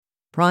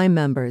Prime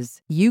members,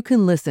 you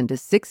can listen to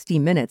 60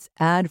 Minutes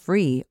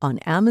ad-free on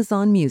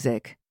Amazon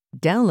Music.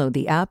 Download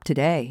the app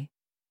today.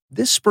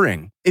 This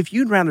spring, if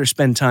you'd rather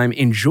spend time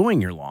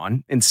enjoying your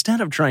lawn instead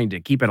of trying to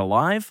keep it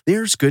alive,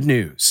 there's good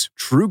news.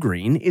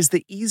 TruGreen is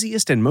the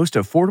easiest and most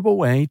affordable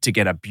way to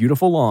get a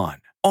beautiful lawn.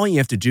 All you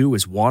have to do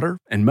is water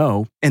and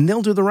mow, and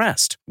they'll do the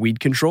rest. Weed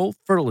control,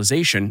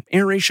 fertilization,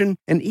 aeration,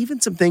 and even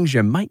some things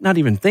you might not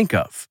even think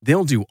of.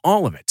 They'll do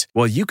all of it,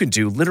 while you can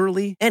do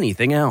literally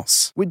anything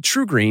else. With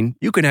TruGreen,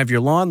 you can have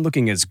your lawn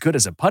looking as good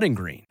as a putting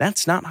green.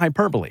 That's not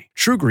hyperbole.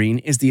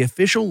 TruGreen is the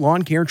official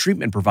lawn care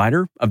treatment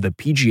provider of the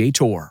PGA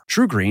Tour.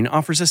 TruGreen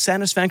offers a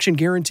satisfaction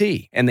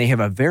guarantee, and they have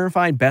a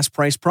verified best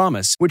price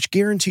promise, which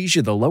guarantees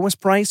you the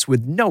lowest price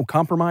with no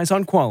compromise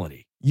on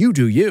quality. You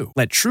do you.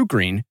 Let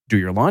TruGreen do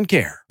your lawn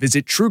care.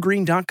 Visit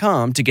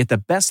TruGreen.com to get the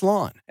best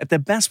lawn at the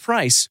best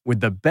price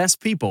with the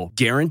best people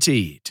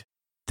guaranteed.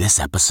 This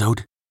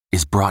episode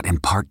is brought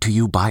in part to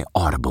you by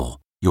Audible,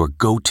 your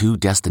go-to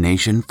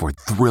destination for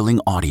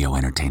thrilling audio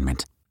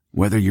entertainment.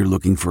 Whether you're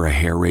looking for a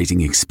hair-raising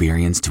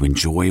experience to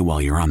enjoy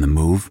while you're on the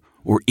move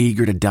or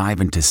eager to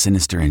dive into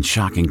sinister and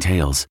shocking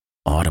tales,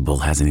 Audible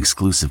has an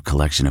exclusive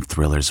collection of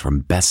thrillers from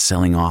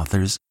best-selling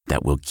authors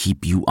that will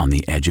keep you on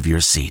the edge of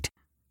your seat.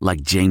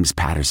 Like James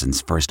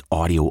Patterson's first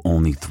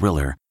audio-only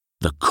thriller,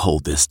 The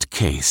Coldest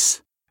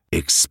Case.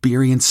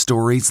 Experience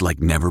stories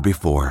like never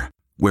before,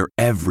 where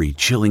every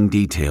chilling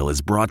detail is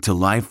brought to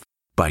life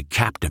by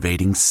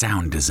captivating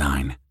sound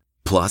design.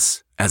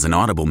 Plus, as an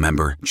Audible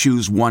member,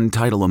 choose one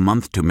title a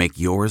month to make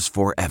yours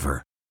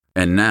forever.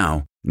 And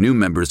now, new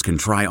members can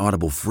try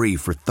Audible free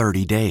for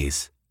 30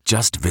 days.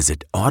 Just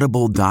visit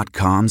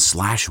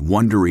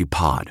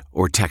audible.com/WonderyPod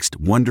or text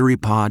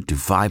WonderyPod to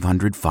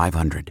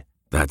 500-500.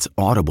 That's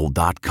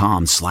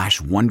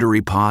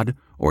audible.com/WonderyPod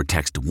or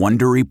text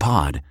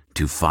WonderyPod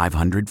to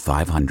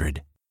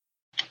 500-500.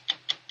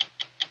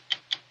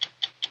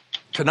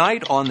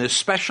 Tonight on this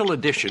special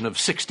edition of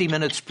 60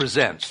 Minutes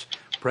Presents,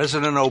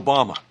 President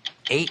Obama,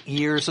 8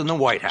 years in the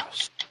White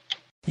House.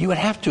 You would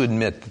have to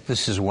admit that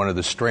this is one of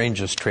the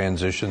strangest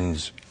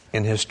transitions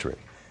in history.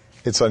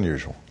 It's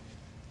unusual.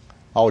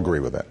 I'll agree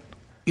with that.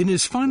 In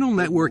his final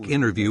network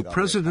interview,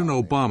 President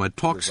Obama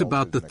talks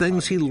about the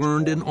things he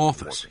learned in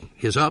office,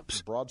 his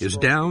ups, his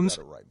downs,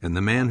 and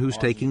the man who's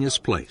taking his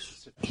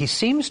place. He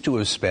seems to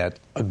have spent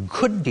a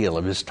good deal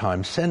of his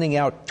time sending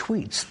out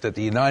tweets that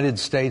the United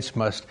States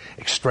must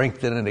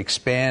strengthen and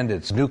expand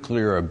its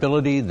nuclear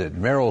ability, that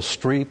Meryl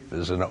Streep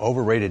is an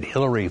overrated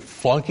Hillary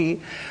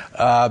flunky.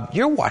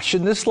 You're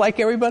watching this like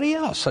everybody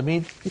else. I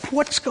mean,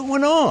 what's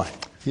going on?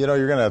 You know,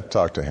 you're going to have to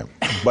talk to him.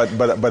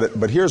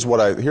 But here's what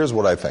I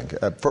think.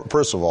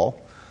 First of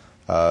all,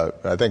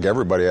 I think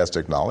everybody has to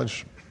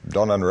acknowledge,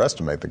 don't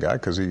underestimate the guy,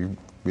 because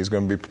he's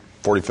going to be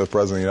 45th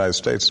president of the United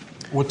States.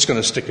 What's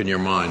going to stick in your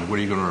mind? What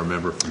are you going to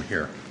remember from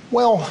here?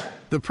 Well,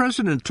 the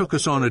president took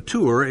us on a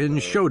tour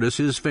and showed us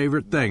his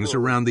favorite things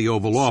around the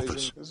Oval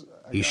Office.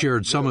 He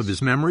shared some of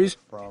his memories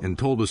and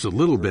told us a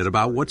little bit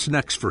about what's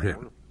next for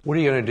him. What are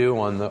you going to do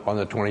on the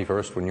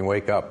 21st when you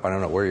wake up? I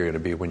don't know where you're going to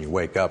be when you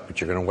wake up, but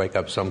you're going to wake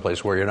up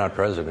someplace where you're not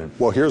president.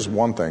 Well, here's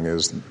one thing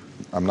is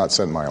I'm not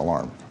setting my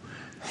alarm.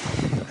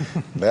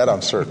 That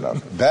I'm certain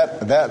of.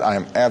 That I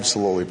am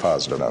absolutely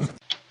positive of.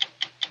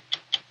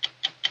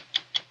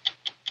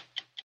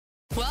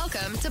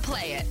 Welcome to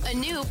Play It, a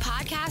new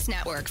podcast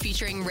network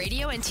featuring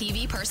radio and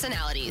TV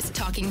personalities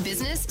talking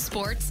business,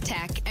 sports,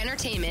 tech,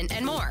 entertainment,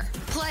 and more.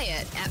 Play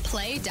it at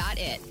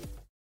play.it.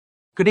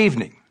 Good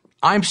evening.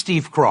 I'm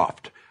Steve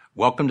Kroft.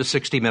 Welcome to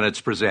 60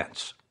 Minutes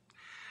Presents.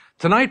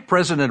 Tonight,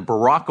 President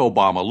Barack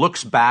Obama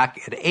looks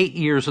back at 8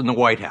 years in the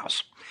White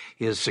House,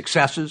 his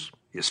successes,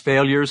 his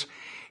failures,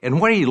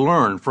 and what he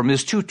learned from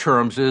his 2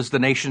 terms as the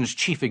nation's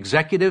chief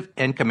executive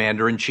and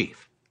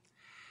commander-in-chief.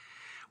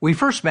 We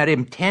first met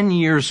him 10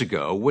 years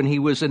ago when he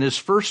was in his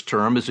first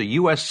term as a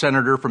U.S.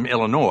 Senator from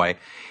Illinois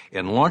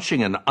and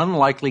launching an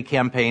unlikely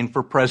campaign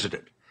for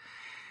president.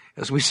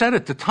 As we said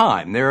at the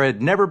time, there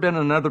had never been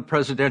another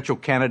presidential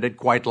candidate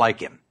quite like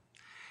him.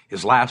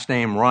 His last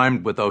name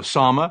rhymed with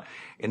Osama,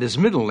 and his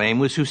middle name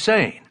was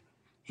Hussein.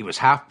 He was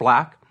half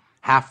black,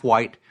 half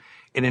white,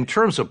 and in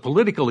terms of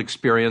political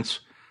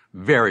experience,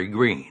 very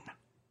green.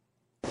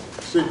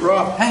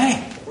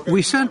 Hey!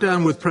 We sat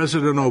down with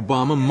President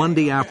Obama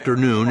Monday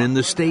afternoon in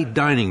the state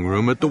dining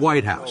room at the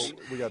White House.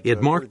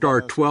 It marked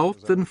our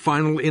 12th and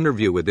final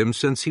interview with him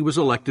since he was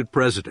elected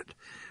president.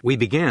 We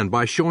began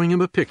by showing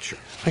him a picture.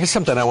 I got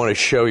something I want to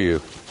show you.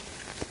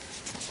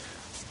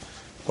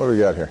 What do we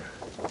got here?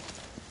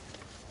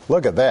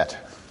 Look at that.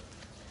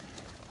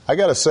 I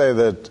got to say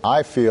that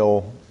I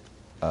feel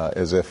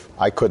as if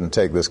I couldn't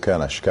take this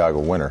kind of Chicago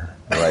winter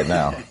right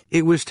now.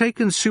 It was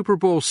taken Super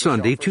Bowl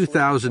Sunday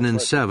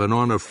 2007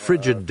 on a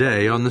frigid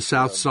day on the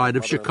south side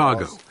of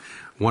Chicago,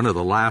 one of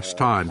the last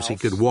times he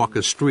could walk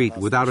a street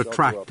without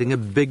attracting a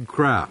big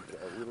crowd,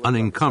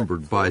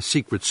 unencumbered by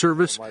Secret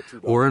Service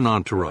or an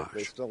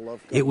entourage.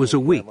 It was a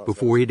week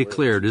before he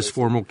declared his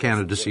formal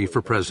candidacy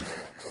for president.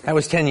 That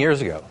was 10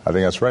 years ago. I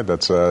think that's right.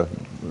 That's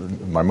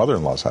my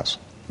mother-in-law's house,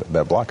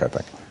 that block, I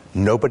think.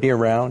 Nobody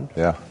around?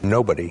 Yeah.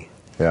 Nobody.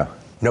 Yeah.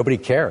 Nobody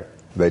cared.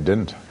 They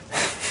didn't.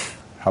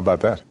 How about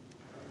that?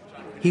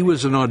 He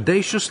was an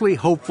audaciously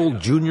hopeful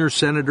junior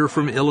senator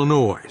from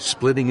Illinois,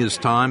 splitting his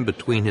time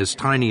between his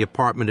tiny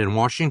apartment in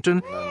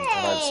Washington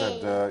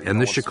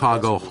and the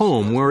Chicago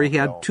home where he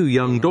had 2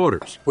 young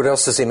daughters. What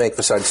else does he make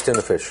besides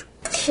tuna fish?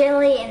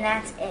 Chili, and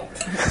that's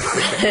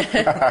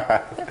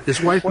it.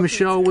 His wife,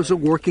 Michelle, was a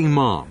working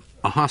mom,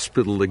 a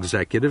hospital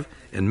executive,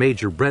 and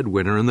major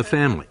breadwinner in the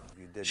family.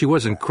 She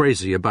wasn't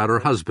crazy about her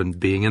husband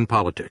being in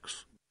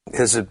politics.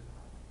 Has it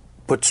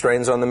put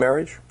strains on the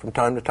marriage from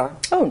time to time?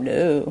 Oh,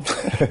 no.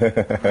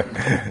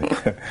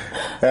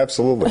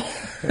 Absolutely,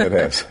 it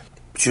has.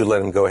 But you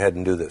let him go ahead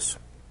and do this?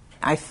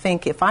 I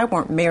think if I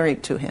weren't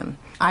married to him,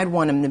 I'd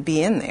want him to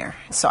be in there.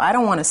 So I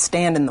don't want to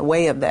stand in the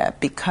way of that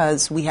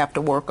because we have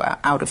to work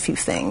out a few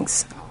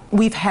things.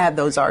 We've had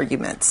those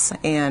arguments,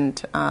 and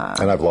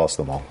I've lost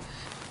them all.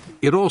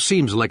 It all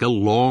seems like a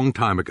long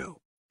time ago.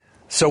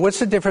 So what's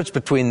the difference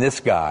between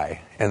this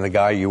guy and the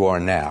guy you are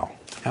now?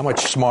 How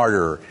much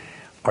smarter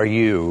are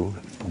you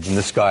than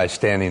this guy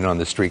standing on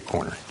the street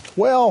corner?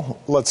 Well,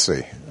 let's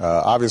see.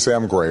 Obviously,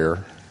 I'm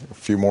grayer, a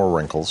few more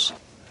wrinkles.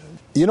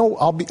 You know,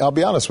 I'll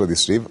be honest with you,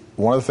 Steve.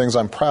 One of the things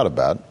I'm proud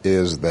about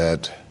is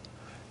that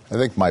I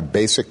think my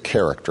basic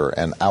character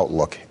and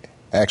outlook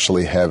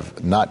actually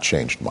have not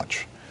changed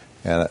much.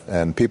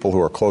 And people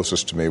who are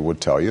closest to me would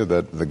tell you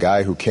that the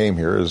guy who came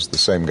here is the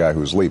same guy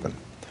who's leaving.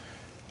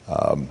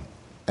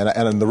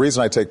 And the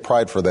reason I take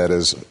pride for that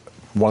is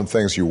one of the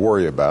things you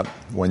worry about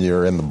when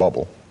you're in the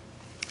bubble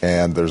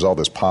and there's all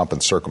this pomp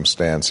and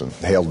circumstance and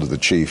hail to the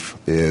chief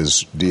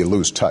is, do you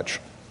lose touch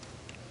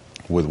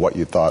with what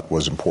you thought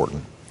was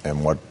important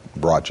and what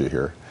brought you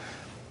here?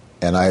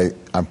 And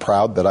I'm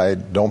proud that I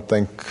don't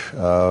think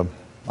I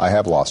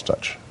have lost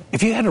touch.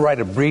 If you had to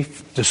write a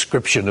brief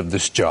description of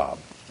this job,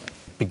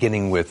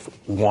 beginning with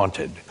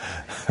wanted,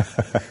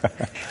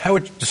 how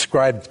would you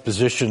describe the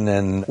position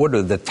and what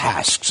are the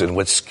tasks and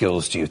what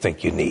skills do you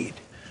think you need?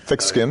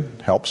 Thick skin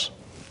helps.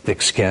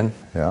 Thick skin?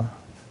 Yeah.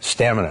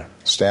 Stamina?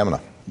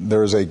 Stamina.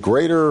 There's a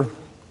greater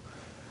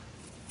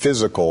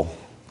physical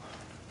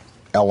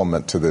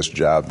element to this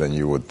job than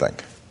you would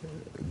think.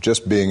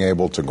 Just being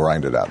able to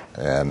grind it out.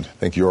 And I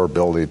think your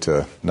ability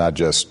to not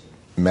just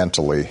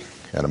mentally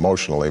and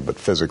emotionally, but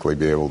physically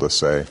be able to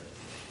say,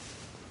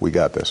 we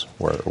got this.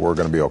 We're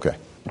going to be okay.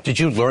 Did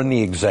you learn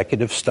the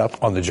executive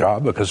stuff on the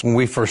job? Because when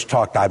we first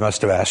talked, I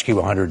must have asked you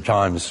 100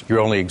 times. Your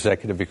only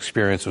executive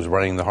experience was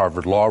running the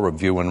Harvard Law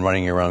Review and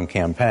running your own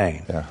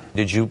campaign. Yeah.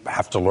 Did you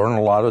have to learn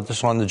a lot of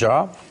this on the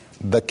job?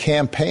 The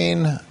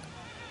campaign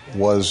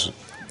was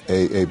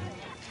a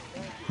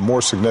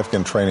more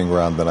significant training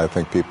ground than I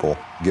think people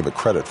give it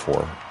credit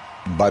for.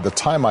 By the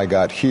time I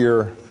got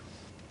here,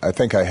 I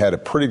think I had a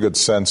pretty good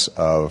sense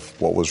of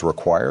what was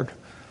required.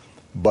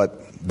 But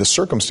the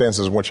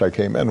circumstances in which I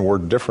came in were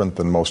different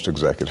than most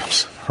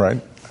executives, right?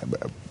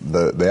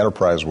 The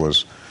enterprise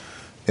was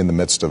in the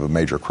midst of a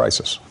major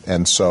crisis.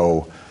 And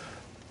so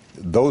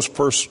those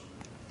first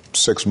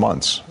 6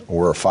 months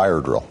were a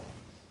fire drill.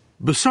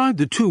 Beside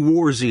the 2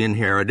 wars he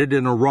inherited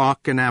in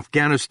Iraq and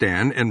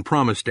Afghanistan and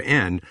promised to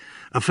end,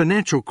 a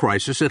financial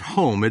crisis at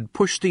home had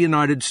pushed the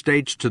United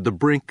States to the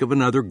brink of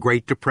another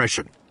Great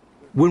Depression.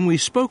 When we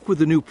spoke with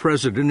the new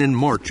president in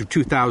March of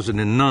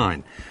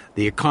 2009,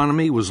 the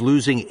economy was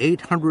losing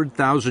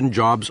 800,000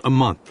 jobs a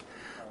month.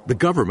 The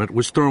government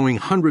was throwing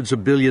hundreds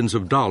of billions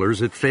of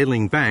dollars at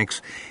failing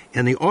banks,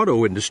 and the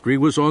auto industry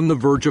was on the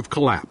verge of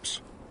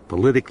collapse.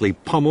 Politically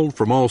pummeled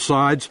from all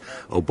sides,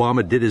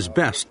 Obama did his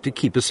best to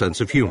keep a sense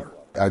of humor.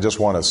 I just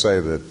want to say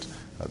that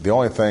the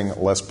only thing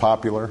less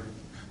popular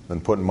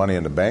than putting money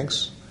into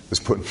banks is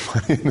putting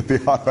money into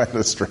the auto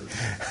industry.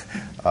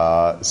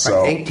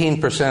 So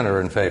 18% are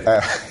in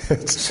favor,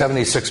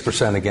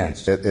 76%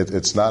 against.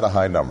 It's not a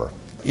high number.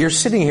 You're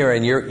sitting here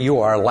and you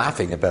are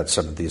laughing about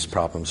some of these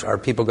problems. Are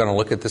people going to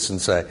look at this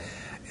and say,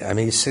 I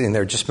mean, he's sitting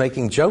there just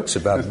making jokes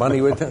about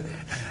money with him?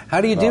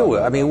 How do you deal with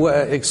it? I mean,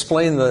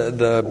 explain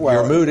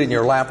your mood and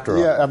your laughter.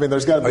 Yeah, I mean,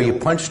 there's got to be... Are you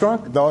punch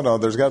drunk? No,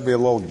 there's got to be a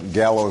little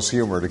gallows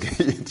humor to get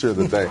you through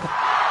the day.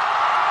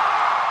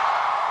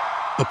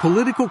 A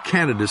political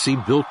candidacy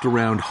built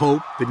around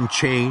hope and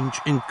change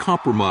and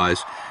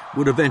compromise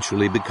would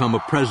eventually become a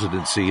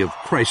presidency of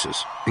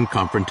crisis and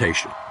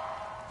confrontation.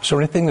 Is there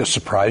anything that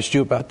surprised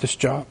you about this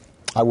job?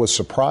 I was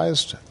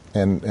surprised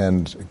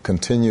and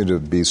continue to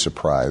be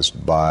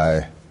surprised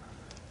by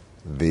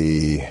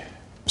the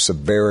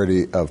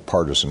severity of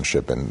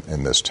partisanship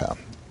in this town.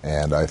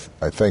 And I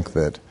think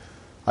that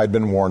I'd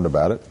been warned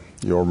about it.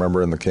 You'll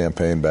remember in the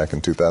campaign back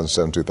in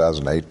 2007,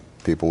 2008,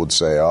 people would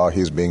say, oh,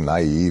 he's being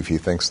naive. He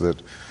thinks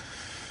that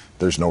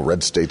there's no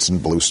red states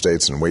and blue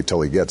states and wait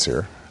till he gets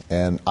here.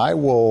 And I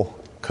will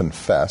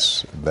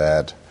confess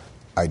that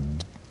I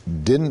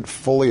didn't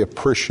fully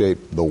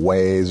appreciate the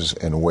ways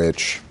in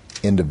which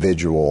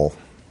individual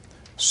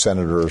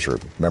senators or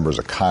members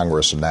of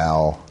Congress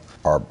now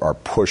are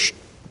pushed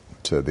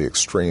to the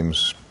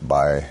extremes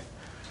by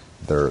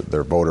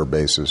their voter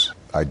bases.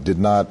 I did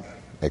not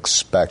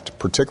expect,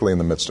 particularly in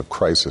the midst of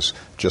crisis,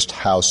 just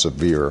how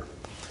severe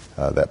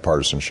that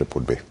partisanship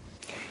would be.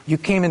 You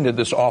came into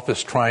this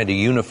office trying to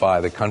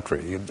unify the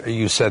country.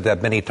 You said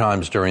that many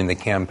times during the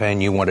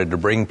campaign. You wanted to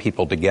bring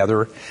people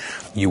together.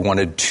 You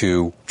wanted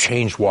to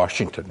change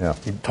Washington. Yeah.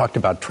 You talked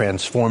about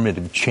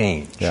transformative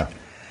change. Yeah.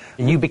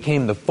 And you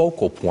became the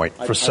focal point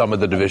for some of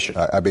the division.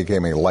 I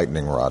became a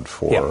lightning rod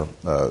for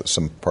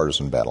some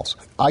partisan battles.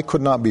 I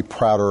could not be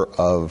prouder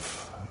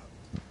of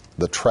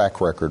the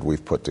track record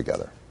we've put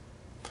together.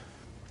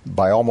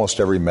 By almost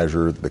every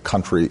measure, the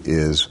country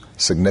is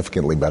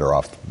significantly better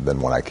off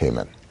than when I came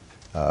in.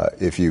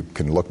 If you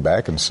can look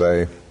back and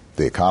say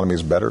the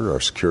economy's better, our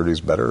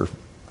security's better,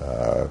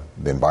 the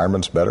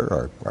environment's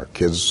better, our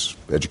kids'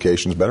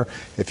 education's better.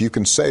 If you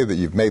can say that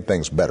you've made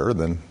things better,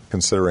 then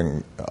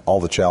considering all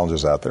the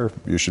challenges out there,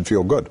 you should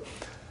feel good.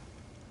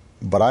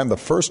 But I'm the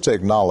first to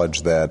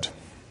acknowledge that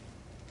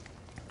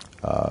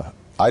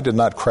I did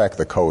not crack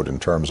the code in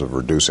terms of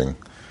reducing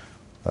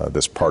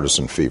this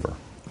partisan fever.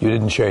 You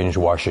didn't change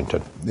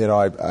Washington. You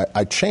know,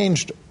 I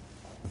changed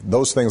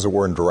those things that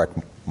were in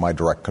my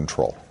direct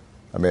control.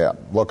 I mean,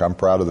 look, I'm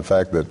proud of the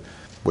fact that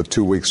with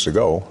 2 weeks to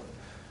go,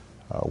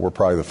 we're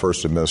probably the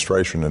first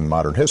administration in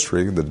modern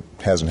history that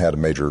hasn't had a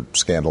major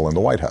scandal in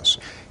the White House.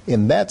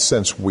 In that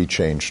sense, we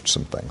changed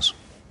some things.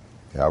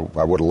 I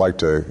would have liked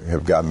to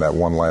have gotten that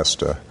one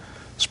last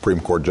Supreme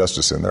Court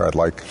justice in there. I'd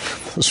like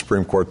the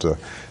Supreme Court to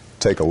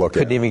take a look at it.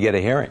 Couldn't even get a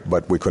hearing.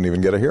 But we couldn't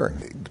even get a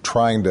hearing.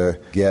 Trying to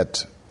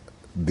get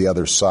the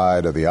other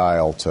side of the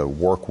aisle to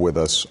work with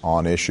us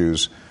on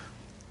issues,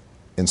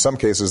 in some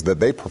cases, that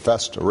they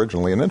professed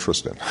originally an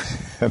interest in,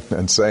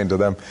 and saying to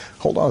them,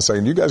 hold on a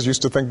second, you guys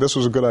used to think this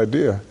was a good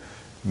idea.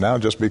 Now,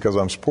 just because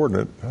I'm supporting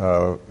it,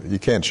 you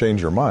can't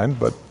change your mind,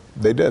 but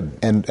they did.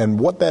 And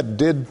what that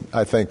did,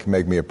 I think,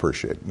 make me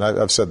appreciate. And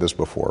I've said this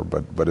before,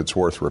 but it's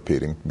worth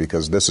repeating,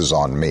 because this is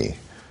on me.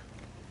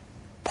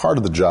 Part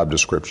of the job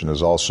description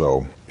is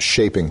also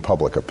shaping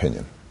public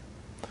opinion.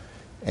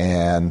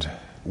 And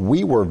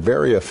we were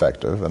very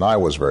effective, and I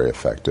was very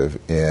effective,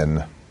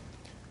 in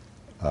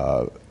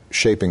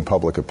shaping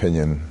public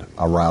opinion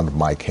around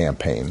my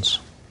campaigns.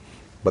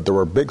 But there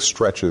were big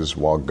stretches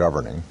while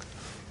governing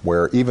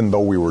where, even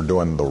though we were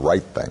doing the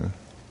right thing,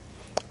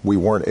 we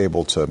weren't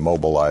able to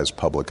mobilize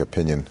public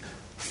opinion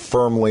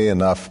firmly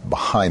enough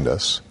behind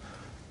us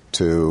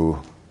to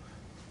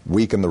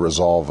weaken the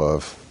resolve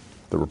of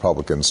the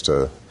Republicans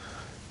to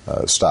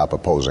stop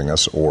opposing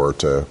us or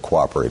to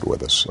cooperate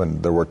with us.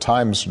 And there were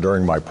times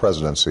during my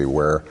presidency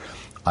where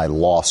I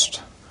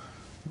lost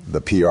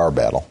the PR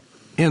battle.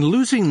 And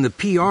losing the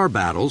PR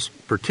battles,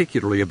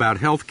 particularly about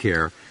health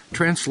care,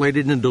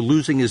 translated into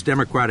losing his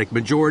Democratic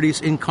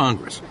majorities in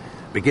Congress,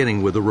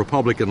 beginning with a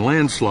Republican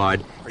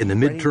landslide in the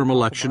midterm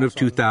election of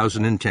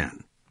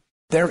 2010.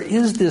 There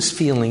is this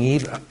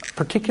feeling,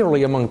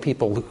 particularly among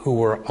people who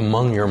were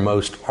among your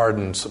most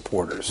ardent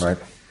supporters, right,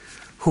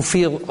 who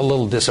feel a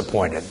little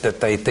disappointed, that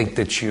they think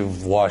that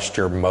you've lost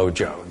your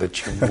mojo,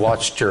 that you've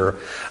lost your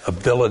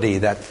ability,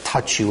 that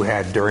touch you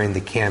had during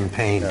the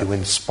campaign to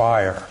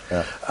inspire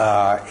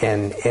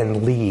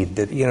and lead.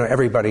 That, you know,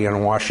 everybody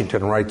in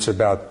Washington writes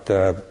about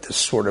this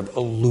sort of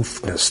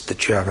aloofness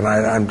that you have, and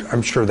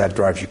I'm sure that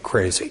drives you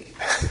crazy.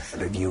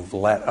 That you've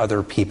let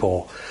other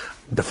people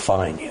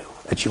define you,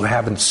 that you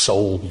haven't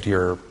sold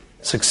your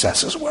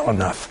successes well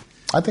enough.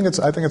 I think it's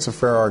a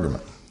fair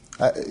argument.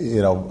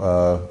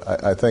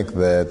 I think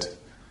that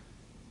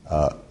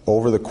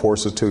over the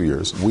course of 2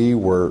 years, we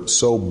were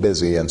so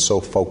busy and so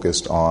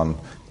focused on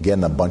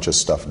getting a bunch of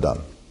stuff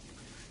done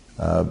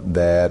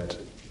that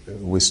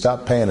we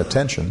stopped paying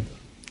attention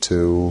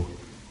to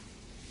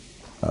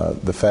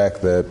the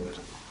fact that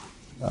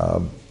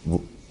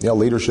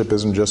leadership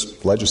isn't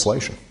just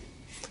legislation,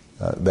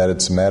 that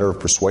it's a matter of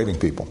persuading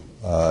people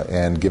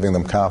and giving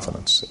them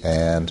confidence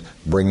and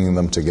bringing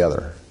them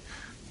together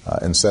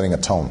and setting a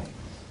tone.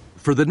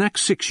 For the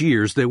next 6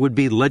 years, there would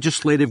be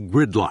legislative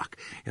gridlock,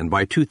 and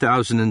by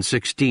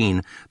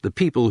 2016, the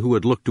people who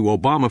had looked to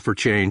Obama for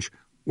change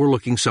were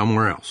looking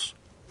somewhere else.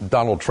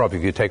 Donald Trump,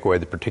 if you take away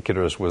the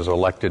particulars, was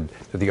elected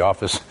to the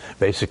office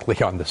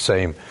basically on the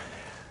same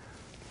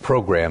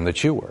program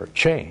that you were.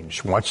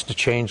 Change, wants to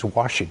change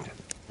Washington.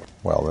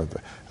 Well,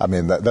 I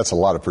mean, that's a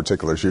lot of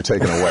particulars you're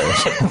taking away.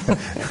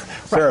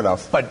 Fair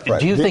enough. But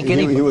do you think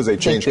he was a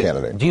change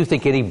candidate. Do you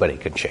think anybody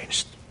can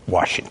change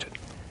Washington?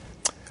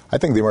 I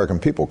think the American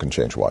people can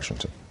change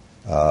Washington.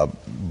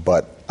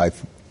 But I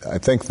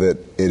think that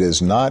it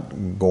is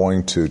not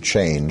going to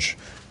change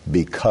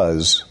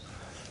because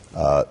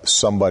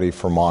somebody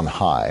from on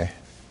high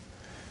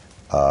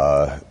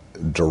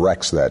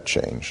directs that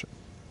change.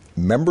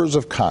 Members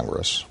of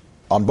Congress,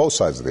 on both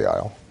sides of the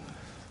aisle,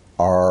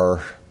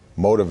 are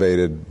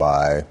motivated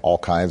by all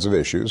kinds of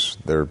issues.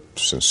 They're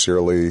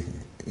sincerely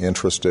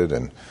interested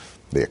in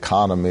the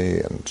economy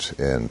and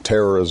in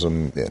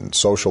terrorism, in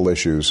social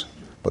issues.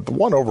 But the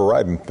one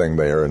overriding thing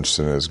they are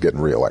interested in is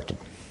getting reelected.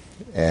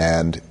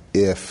 And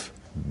if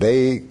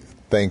they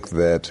think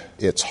that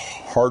it's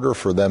harder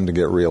for them to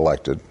get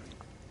reelected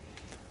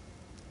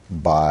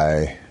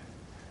by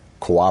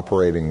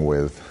cooperating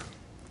with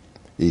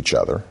each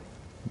other,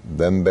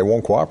 then they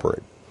won't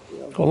cooperate.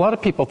 Well, a lot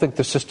of people think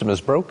the system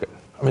is broken.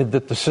 I mean,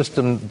 that the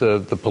system,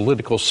 the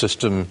political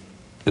system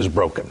is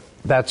broken.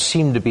 That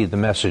seemed to be the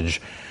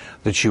message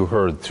that you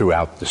heard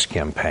throughout this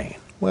campaign.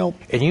 Well,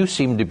 and you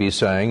seem to be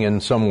saying, in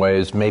some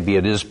ways, maybe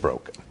it is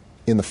broken.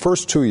 In the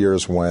first 2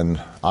 years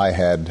when I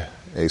had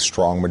a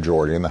strong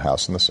majority in the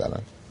House and the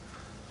Senate,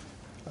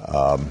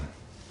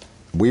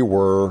 we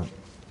were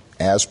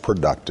as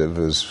productive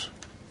as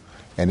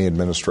any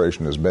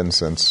administration has been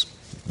since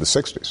the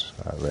 60s.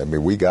 I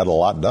mean, we got a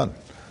lot done.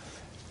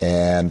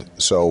 And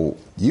so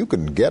you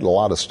can get a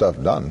lot of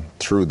stuff done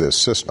through this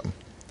system.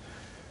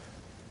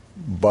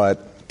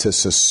 But to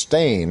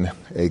sustain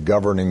a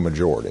governing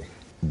majority,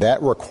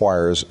 that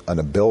requires an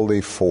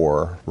ability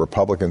for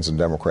Republicans and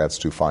Democrats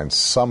to find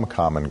some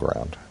common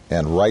ground.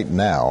 And right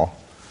now,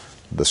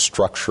 the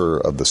structure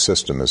of the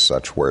system is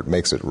such where it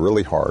makes it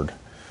really hard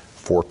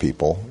for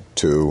people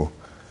to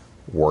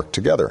work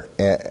together.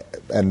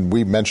 And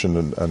we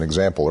mentioned an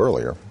example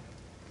earlier,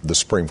 the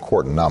Supreme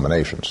Court and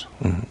nominations.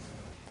 Mm-hmm.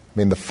 I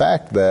mean, the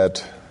fact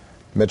that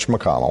Mitch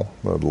McConnell,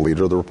 the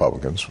leader of the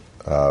Republicans,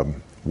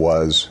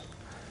 was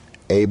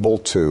able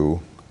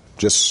to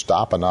just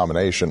stop a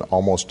nomination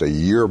almost a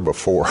year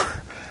before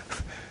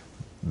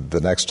the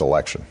next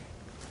election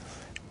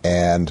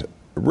and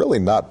really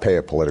not pay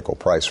a political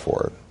price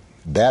for it,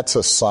 that's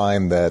a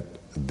sign that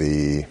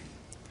the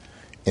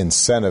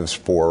incentives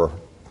for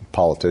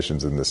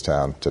politicians in this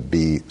town to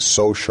be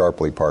so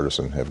sharply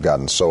partisan have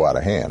gotten so out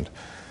of hand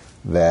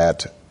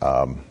that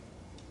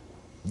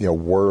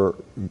we're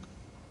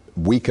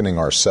weakening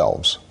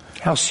ourselves.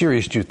 How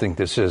serious do you think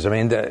this is? I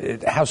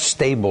mean, how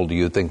stable do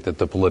you think that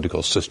the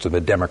political system, the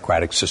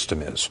democratic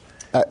system is?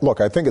 Look,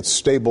 I think it's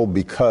stable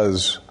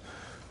because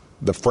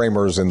the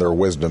framers in their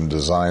wisdom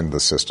designed the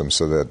system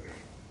so that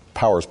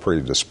power is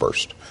pretty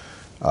dispersed.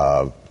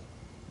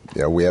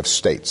 We have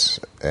states,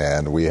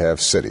 and we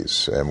have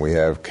cities, and we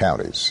have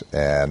counties,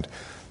 and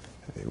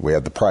we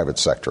have the private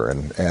sector.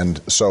 And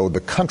so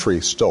the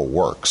country still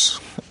works,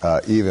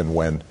 even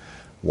when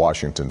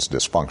Washington's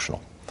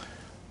dysfunctional.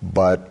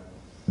 But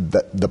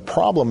the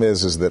problem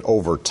is that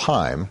over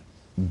time,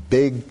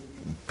 big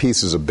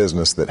pieces of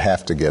business that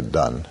have to get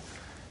done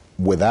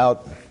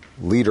without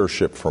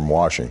leadership from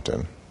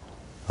Washington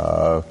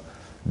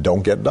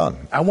don't get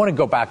done. I want to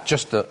go back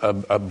just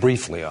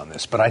briefly on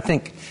this, but I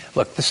think,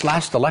 look, this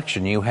last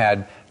election you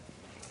had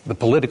the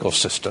political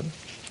system.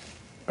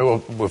 Well,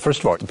 first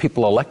of all, the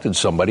people elected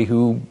somebody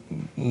who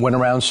went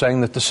around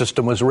saying that the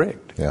system was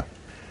rigged. Yeah.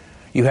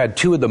 You had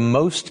two of the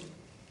most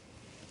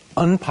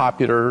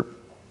unpopular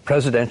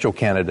presidential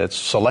candidates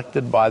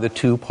selected by the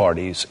two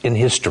parties in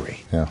history.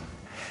 Yeah.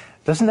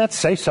 Doesn't that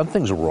say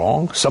something's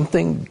wrong?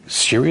 Something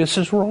serious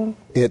is wrong?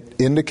 It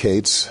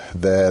indicates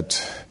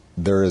that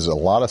there is a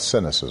lot of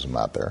cynicism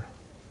out there.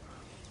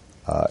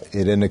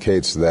 It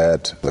indicates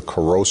that the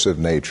corrosive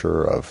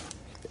nature of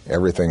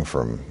everything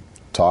from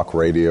talk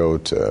radio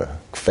to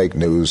fake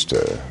news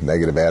to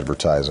negative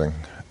advertising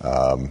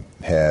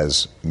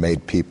has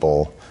made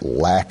people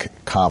lack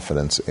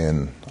confidence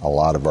in a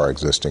lot of our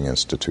existing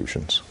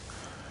institutions.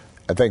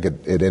 I think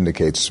it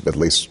indicates, at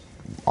least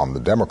on the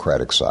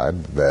Democratic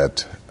side,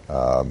 that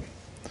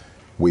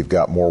we've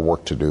got more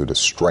work to do to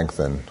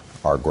strengthen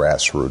our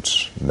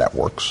grassroots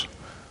networks.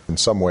 In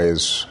some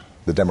ways,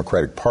 the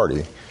Democratic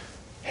Party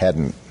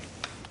hadn't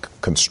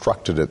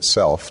constructed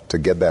itself to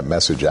get that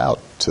message out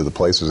to the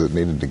places it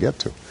needed to get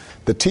to.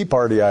 The Tea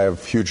Party I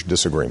have huge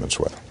disagreements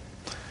with,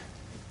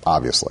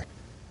 obviously.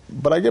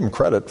 But I give them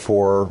credit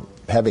for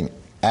having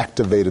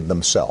activated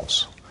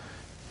themselves.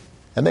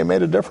 And they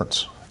made a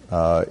difference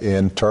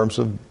in terms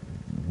of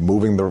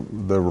moving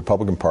the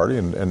Republican Party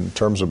and in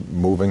terms of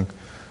moving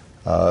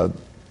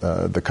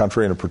the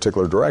country in a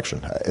particular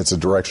direction. It's a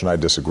direction I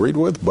disagreed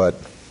with, but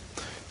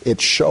it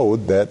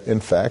showed that, in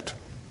fact,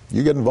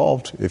 you get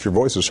involved, if your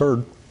voice is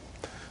heard,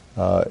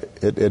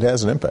 it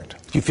has an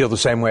impact. Do you feel the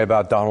same way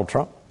about Donald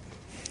Trump?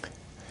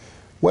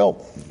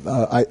 Well,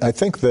 I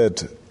think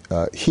that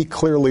he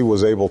clearly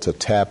was able to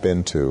tap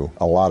into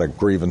a lot of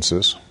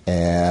grievances,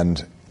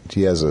 and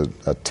he has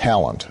a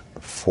talent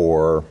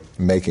for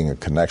making a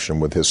connection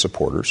with his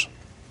supporters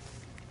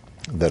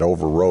that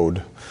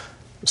overrode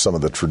some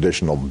of the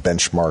traditional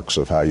benchmarks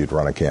of how you'd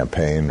run a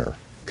campaign or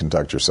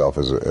conduct yourself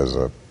as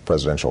a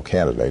presidential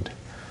candidate.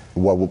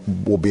 What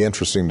will be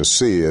interesting to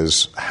see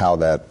is how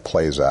that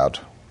plays out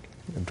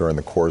during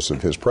the course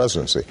of his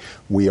presidency.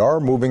 We are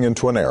moving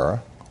into an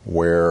era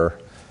where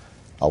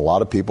a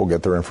lot of people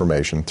get their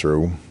information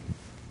through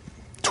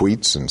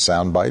tweets and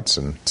sound bites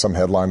and some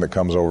headline that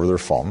comes over their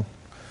phone.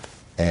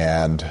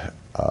 And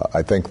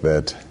I think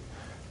that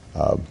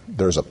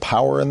there's a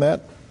power in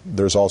that.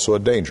 There's also a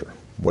danger.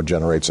 What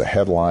generates a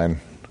headline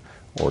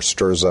or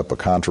stirs up a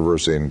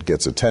controversy and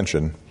gets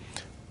attention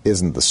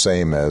isn't the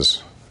same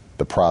as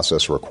the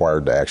process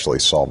required to actually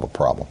solve a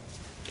problem.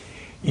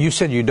 You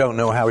said you don't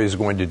know how he's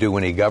going to do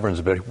when he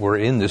governs, but we're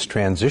in this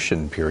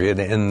transition period,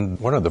 and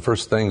one of the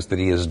first things that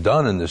he has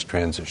done in this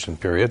transition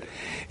period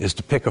is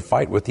to pick a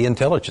fight with the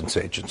intelligence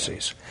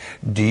agencies.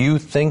 Do you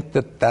think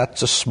that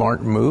that's a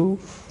smart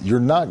move? You're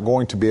not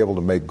going to be able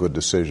to make good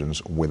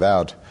decisions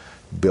without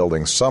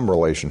building some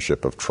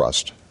relationship of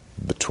trust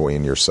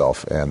between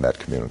yourself and that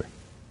community.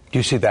 Do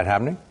you see that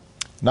happening?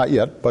 Not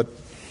yet, but,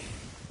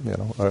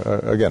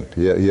 again,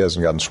 he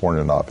hasn't gotten sworn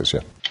in office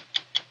yet.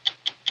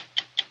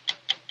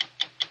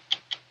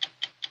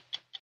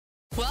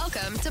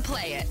 Welcome to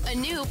Play It, a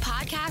new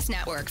podcast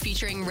network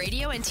featuring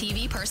radio and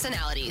TV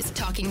personalities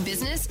talking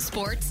business,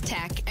 sports,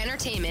 tech,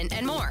 entertainment,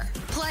 and more.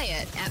 Play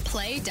it at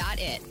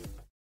play.it.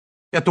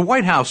 At the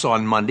White House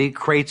on Monday,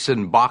 crates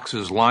and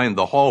boxes lined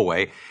the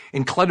hallway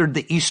and cluttered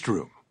the East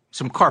Room.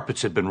 Some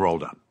carpets had been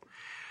rolled up.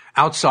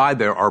 Outside,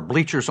 there are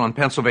bleachers on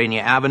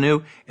Pennsylvania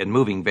Avenue and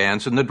moving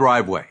vans in the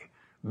driveway,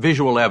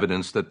 visual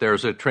evidence that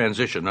there's a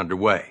transition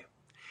underway.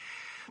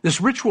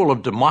 This ritual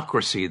of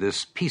democracy,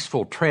 this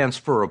peaceful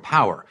transfer of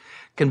power,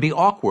 can be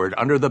awkward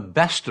under the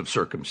best of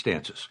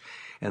circumstances,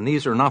 and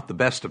these are not the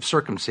best of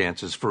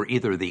circumstances for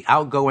either the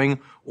outgoing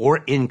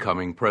or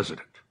incoming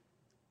president.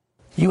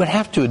 You would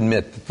have to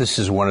admit that this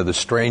is one of the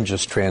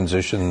strangest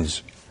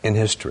transitions in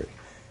history.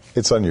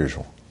 It's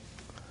unusual.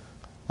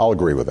 I'll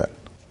agree with that.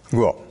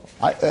 Well,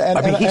 I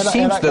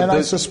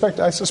suspect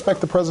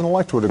the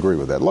president-elect would agree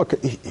with that. Look,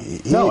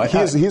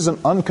 he's an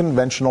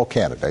unconventional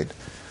candidate.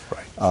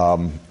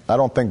 Right. I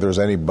don't think there's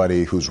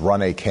anybody who's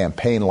run a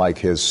campaign like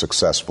his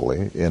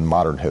successfully in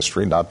modern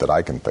history, not that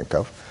I can think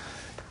of.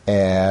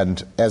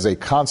 And as a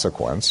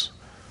consequence,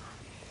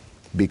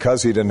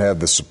 because he didn't have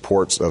the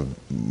supports of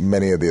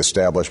many of the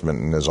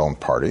establishment in his own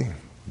party,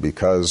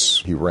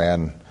 because he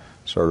ran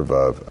sort of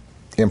a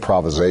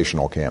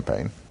improvisational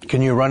campaign.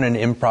 Can you run an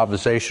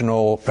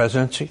improvisational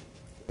presidency?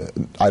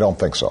 I don't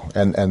think so.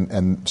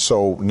 And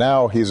so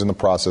now he's in the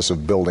process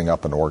of building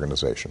up an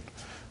organization.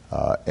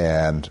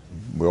 And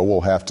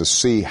we'll have to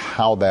see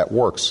how that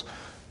works.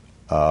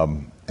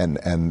 And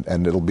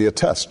it'll be a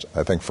test,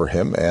 I think, for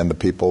him and the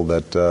people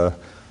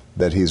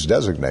that he's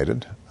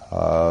designated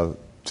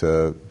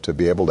to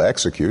be able to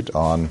execute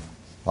on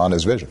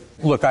his vision.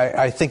 Look,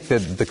 I think that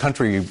the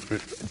country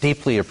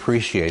deeply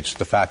appreciates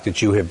the fact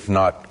that you have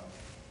not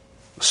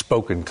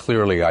spoken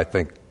clearly, I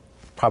think,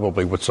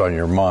 probably what's on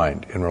your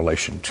mind in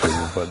relation to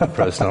the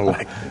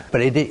president-elect.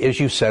 But as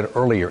you said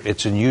earlier,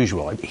 it's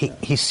unusual.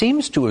 He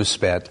seems to have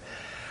spent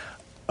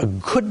a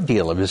good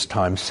deal of his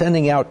time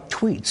sending out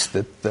tweets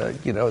that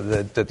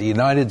the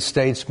United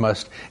States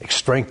must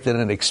strengthen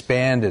and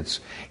expand its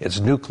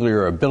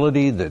nuclear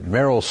ability, that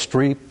Meryl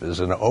Streep is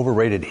an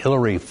overrated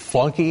Hillary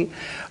flunky.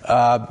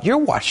 You're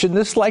watching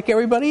this like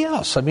everybody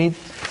else. I mean,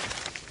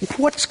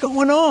 what's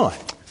going on?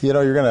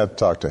 You're going to have to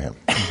talk to him.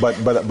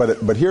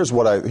 But here's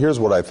what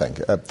I think.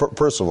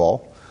 First of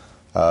all,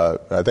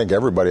 I think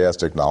everybody has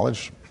to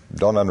acknowledge,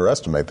 don't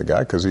underestimate the guy,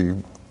 because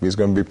he's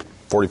going to be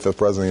 45th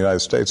president of the United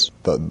States.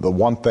 The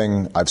one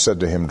thing I've said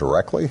to him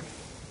directly,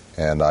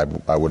 and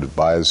I would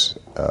advise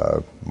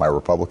my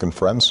Republican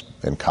friends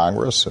in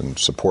Congress and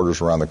supporters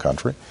around the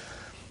country,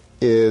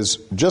 is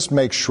just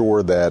make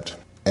sure that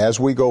as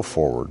we go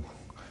forward,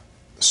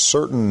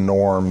 certain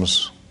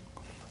norms,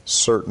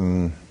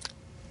 certain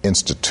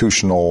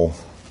institutional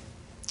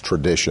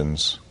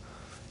traditions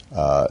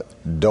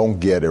don't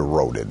get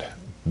eroded,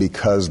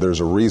 because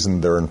there's a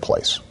reason they're in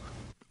place.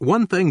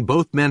 One thing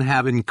both men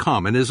have in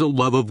common is a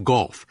love of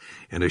golf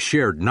and a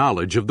shared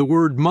knowledge of the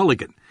word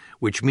mulligan,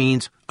 which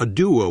means a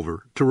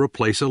do-over to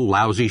replace a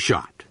lousy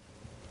shot.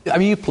 I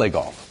mean, you play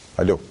golf.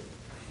 I do.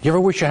 You ever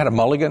wish you had a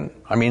mulligan?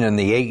 I mean, in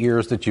the 8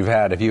 years that you've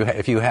had, if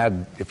you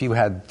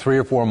had 3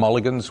 or 4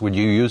 mulligans, would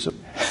you use them?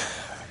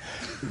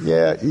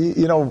 Yeah,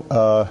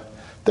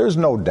 there's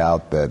no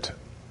doubt that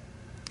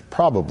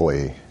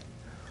probably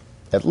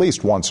at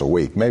least once a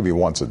week, maybe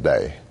once a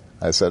day,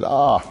 I said,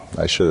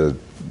 I should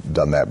have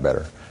done that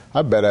better.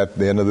 I bet at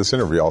the end of this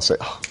interview I'll say,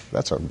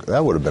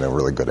 that would have been a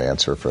really good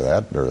answer for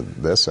that, or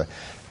this.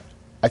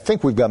 I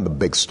think we've gotten the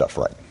big stuff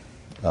right.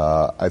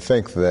 I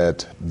think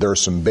that there are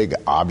some big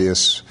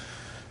obvious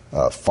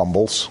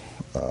fumbles,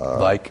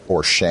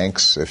 or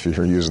shanks, if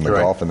you're using the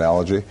golf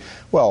analogy.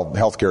 Well,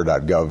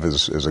 healthcare.gov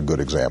is a good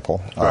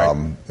example.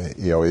 Right.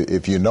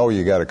 If you know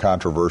you got a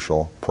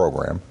controversial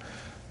program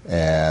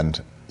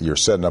and you're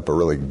setting up a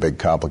really big,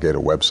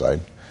 complicated website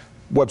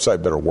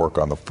better work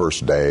on the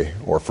first day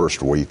or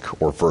first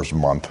week or first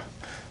month.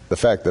 The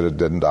fact that it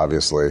didn't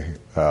obviously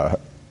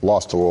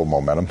lost a little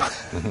momentum.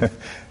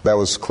 That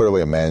was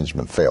clearly a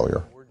management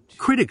failure.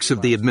 Critics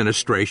of the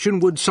administration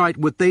would cite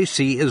what they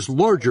see as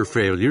larger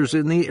failures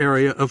in the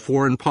area of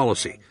foreign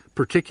policy,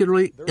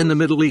 particularly in the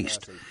Middle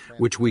East,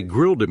 which we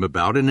grilled him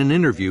about in an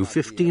interview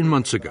 15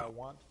 months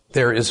ago.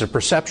 There is a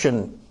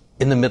perception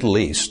in the Middle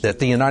East that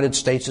the United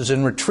States is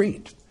in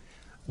retreat,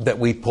 that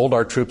we pulled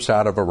our troops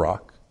out of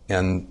Iraq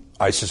and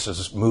ISIS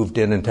has moved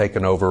in and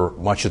taken over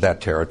much of that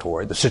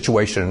territory. The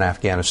situation in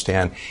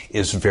Afghanistan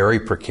is very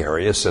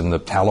precarious, and the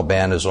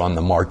Taliban is on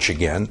the march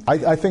again.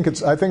 I think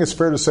it's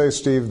fair to say,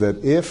 Steve,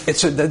 that if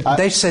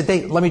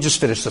let me just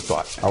finish the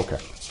thought. Okay.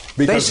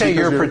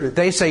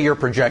 They say you're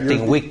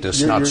projecting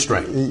weakness, not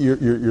strength.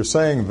 You're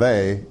saying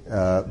they,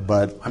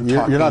 but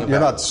you're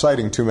not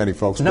citing too many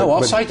folks. No,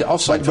 I'll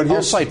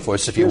cite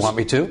voice if you want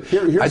me to.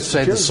 I'd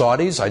say the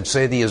Saudis. I'd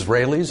say the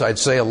Israelis. I'd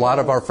say a lot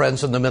of our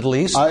friends in the Middle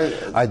East.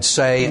 I'd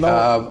say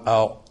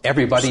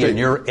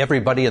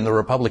everybody in the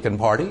Republican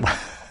Party.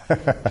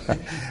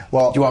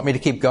 Well, do you want me to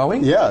keep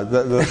going? Yeah.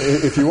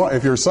 If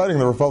you're citing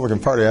the Republican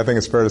Party, I think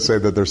it's fair to say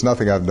that there's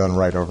nothing I've done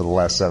right over the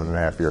last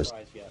 7.5 years.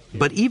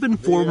 But even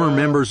former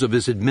members of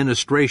his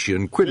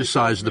administration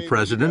criticized the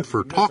president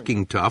for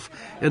talking tough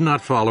and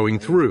not following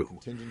through.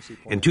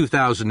 In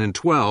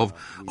 2012,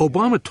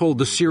 Obama told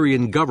the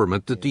Syrian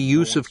government that the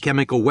use of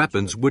chemical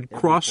weapons would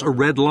cross a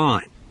red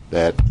line.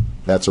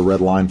 That's a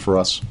red line for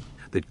us.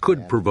 That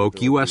could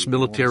provoke U.S.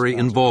 military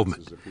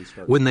involvement.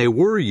 When they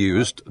were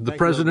used, the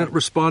president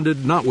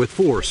responded not with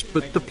force,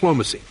 but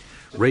diplomacy,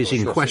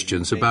 raising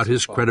questions about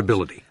his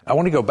credibility. I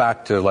want to go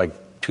back to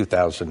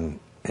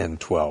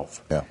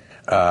 2012. Yeah.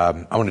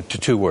 I wanted to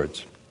 2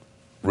 words.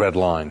 Red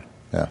line.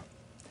 Yeah.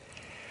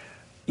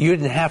 You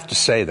didn't have to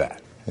say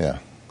that. Yeah.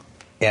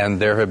 And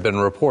there have been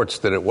reports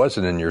that it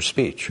wasn't in your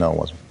speech. No, it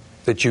wasn't.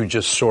 That you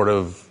just sort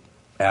of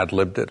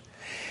ad-libbed it.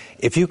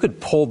 If you could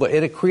pull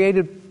it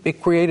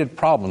created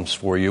problems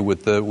for you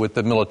with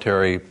the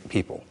military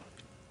people.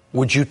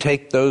 Would you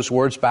take those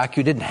words back?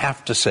 You didn't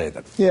have to say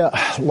them. Yeah,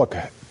 look,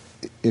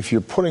 if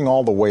you're putting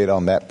all the weight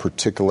on that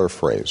particular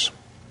phrase,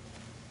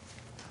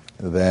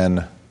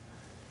 then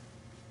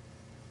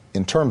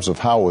in terms of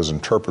how it was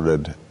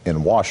interpreted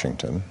in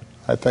Washington,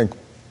 I think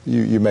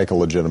you make a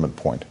legitimate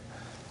point.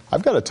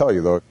 I've got to tell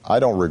you, though, I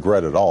don't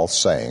regret at all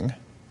saying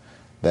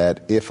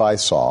that if I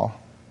saw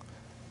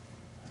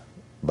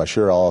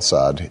Bashar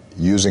al-Assad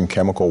using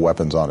chemical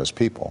weapons on his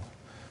people,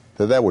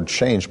 that would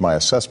change my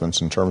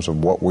assessments in terms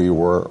of what we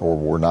were or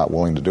were not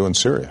willing to do in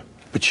Syria.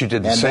 But you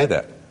didn't say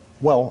that.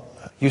 Well,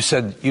 you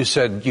said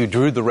you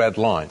drew the red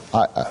line.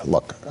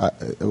 Look, I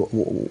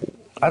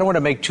don't want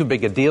to make too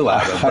big a deal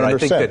out of it, but I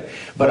think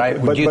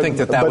that. Would you think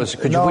that was?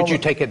 Would you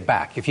take it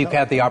back if you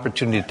had the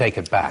opportunity to take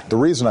it back? The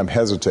reason I'm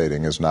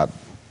hesitating is not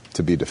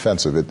to be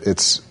defensive.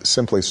 It's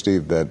simply,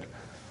 Steve, that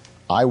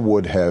I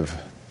would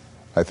have,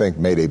 I think,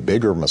 made a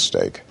bigger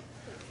mistake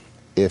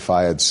if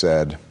I had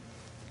said,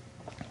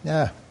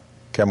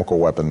 chemical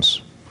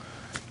weapons,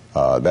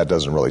 that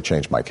doesn't really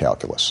change my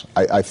calculus.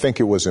 I think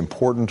it was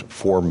important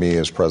for me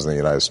as President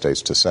of the United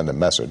States to send a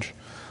message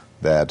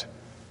that,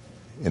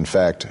 in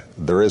fact,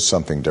 there is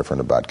something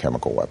different about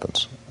chemical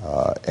weapons.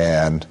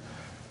 And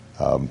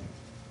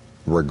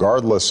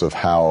regardless of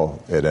how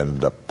it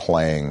ended up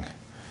playing,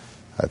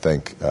 I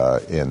think,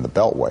 in the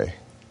Beltway,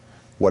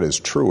 what is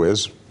true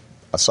is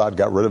Assad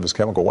got rid of his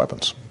chemical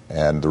weapons.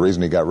 And the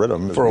reason he got rid of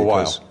them is for a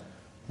because, while.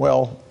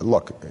 Well,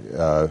 look,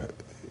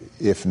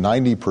 if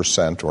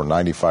 90% or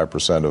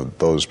 95% of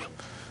those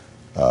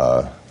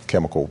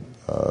chemical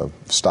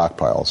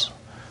stockpiles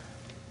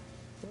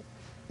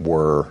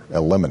were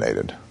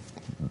eliminated,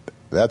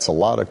 that's a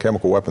lot of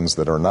chemical weapons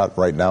that are not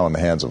right now in the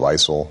hands of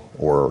ISIL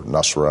or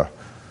Nusra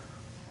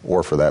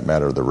or, for that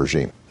matter, the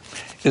regime.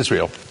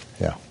 Israel.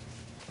 Yeah.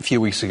 A few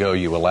weeks ago,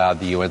 you allowed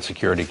the UN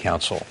Security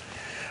Council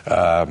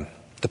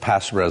to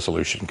pass a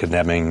resolution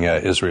condemning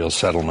Israel's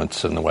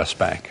settlements in the West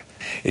Bank.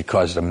 It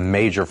caused a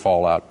major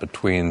fallout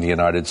between the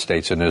United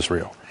States and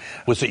Israel.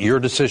 Was it your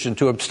decision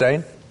to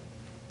abstain?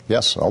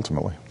 Yes,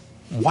 ultimately.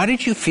 Why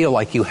did you feel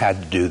like you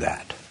had to do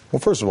that? Well,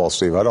 first of all,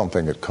 Steve, I don't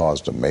think it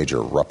caused a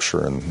major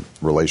rupture in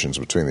relations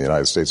between the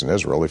United States and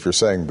Israel. If you're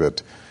saying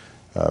that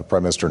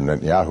Prime Minister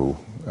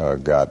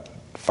Netanyahu got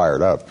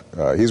fired up,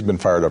 he's been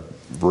fired up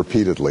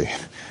repeatedly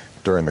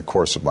during the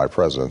course of my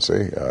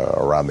presidency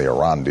around the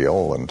Iran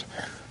deal and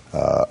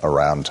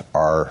around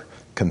our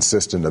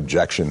consistent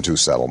objection to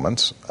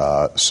settlements.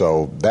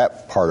 So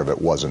that part of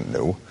it wasn't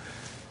new.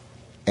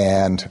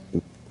 And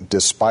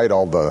despite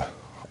all the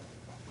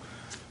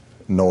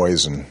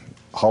noise and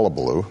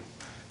hullabaloo,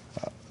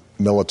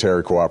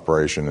 military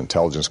cooperation,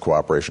 intelligence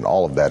cooperation,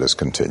 all of that has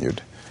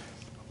continued.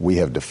 We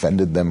have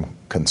defended them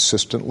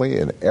consistently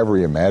in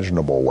every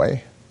imaginable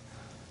way.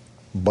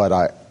 But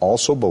I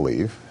also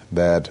believe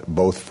that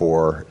both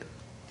for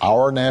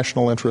our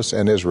national interests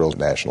and Israel's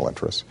national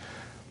interests,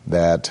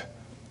 that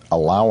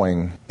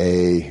allowing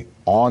a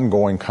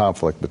ongoing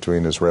conflict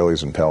between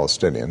Israelis and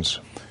Palestinians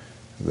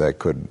that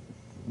could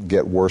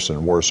get worse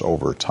and worse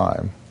over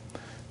time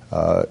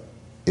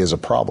is a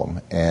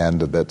problem, and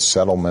that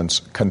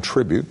settlements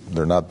contribute.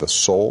 They're not the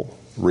sole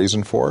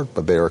reason for it,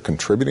 but they are a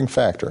contributing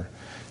factor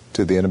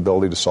to the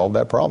inability to solve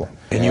that problem.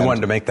 And you wanted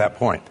to make that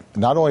point.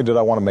 Not only did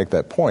I want to make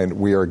that point,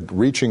 we are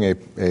reaching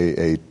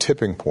a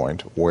tipping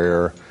point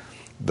where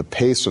the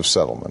pace of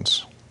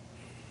settlements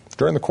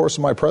during the course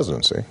of my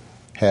presidency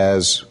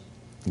has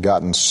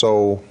gotten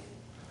so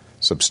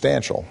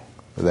substantial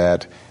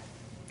that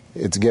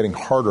it's getting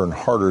harder and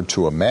harder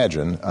to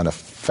imagine an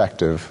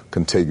effective,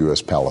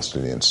 contiguous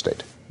Palestinian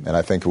state. And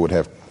I think it would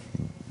have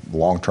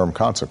long-term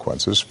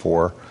consequences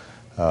for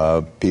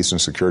peace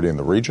and security in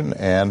the region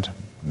and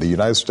the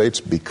United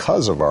States,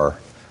 because of our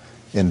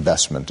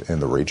investment in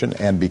the region,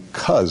 and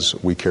because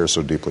we care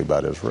so deeply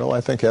about Israel,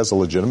 I think has a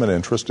legitimate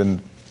interest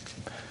in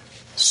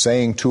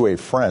saying to a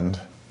friend,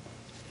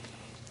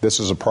 this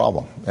is a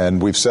problem.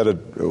 And we've said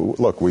it,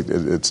 look,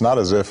 it's not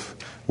as if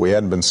we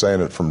hadn't been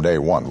saying it from day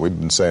one. We've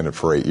been saying it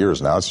for 8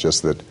 years now. It's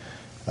just that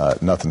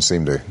nothing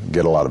seemed to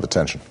get a lot of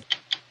attention.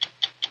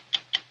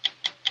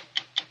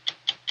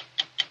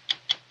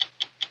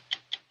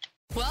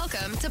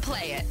 Welcome to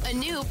Play It, a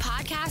new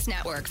podcast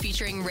network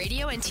featuring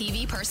radio and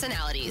TV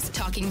personalities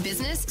talking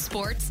business,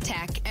 sports,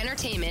 tech,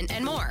 entertainment,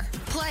 and more.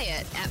 Play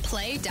it at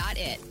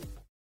play.it.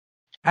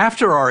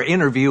 After our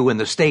interview in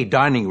the state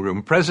dining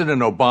room,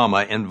 President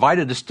Obama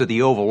invited us to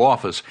the Oval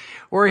Office,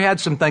 where he had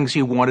some things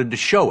he wanted to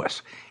show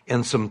us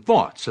and some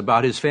thoughts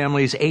about his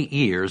family's 8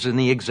 years in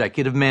the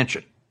executive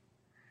mansion.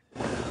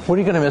 What are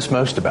you going to miss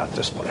most about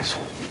this place?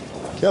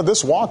 Yeah,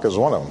 this walk is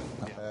one of them.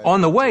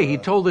 On the way, he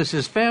told us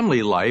his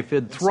family life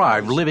had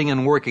thrived living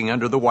and working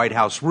under the White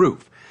House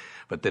roof,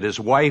 but that his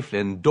wife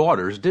and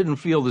daughters didn't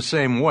feel the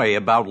same way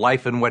about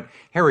life in what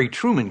Harry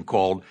Truman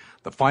called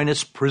the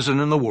finest prison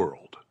in the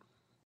world.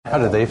 How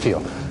do they feel?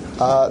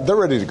 They're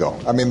ready to go.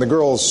 I mean, the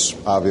girls,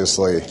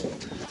 obviously,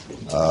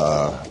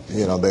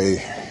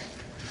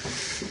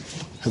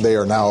 they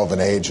are now of an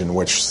age in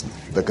which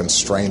the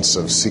constraints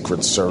of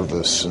Secret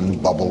Service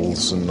and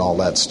bubbles and all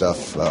that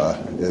stuff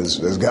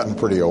has gotten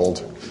pretty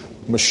old.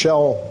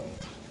 Michelle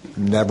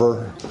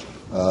never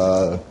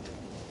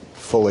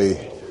fully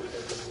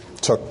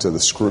took to the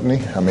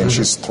scrutiny. I mean,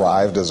 she's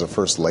thrived as a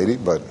first lady,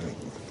 but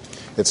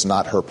it's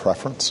not her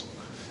preference.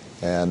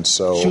 And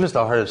so she was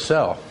the hardest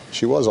sell.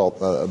 She was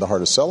the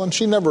hardest sell, and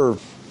she never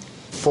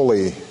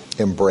fully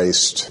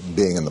embraced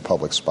being in the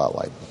public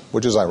spotlight,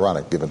 which is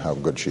ironic given how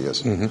good she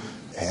is. Mm-hmm.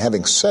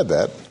 Having said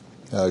that,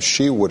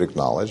 she would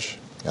acknowledge,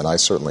 and I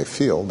certainly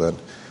feel, that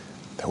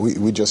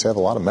we just have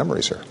a lot of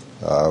memories here.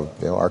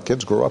 Our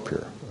kids grew up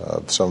here.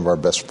 Some of our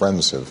best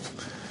friends have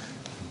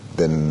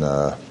been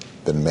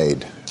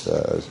made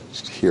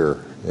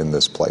here in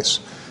this place.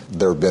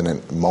 There have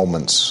been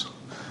moments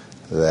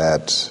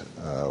that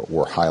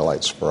were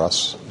highlights for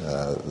us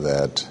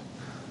that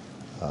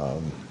are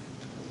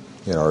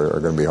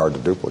going to be hard to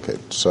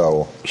duplicate.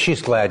 So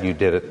she's glad you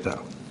did it,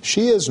 though.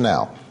 She is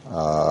now.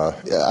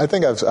 I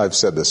think I've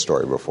said this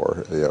story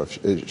before.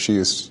 She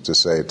used to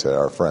say to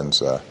our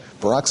friends,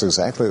 "Barack's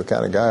exactly the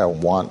kind of guy I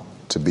want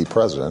to be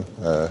president.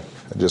 I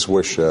just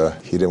wish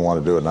he didn't want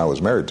to do it and I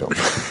was married to him."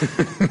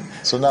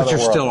 So now but you're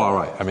still all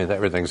right. I mean,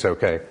 everything's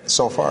okay.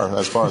 So far,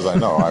 as far as I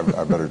know.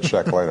 I better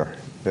check later.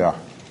 Yeah.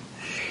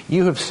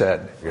 You have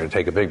said you're going to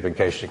take a big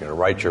vacation, you're going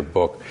to write your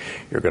book,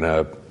 you're going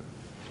to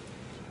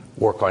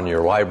work on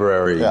your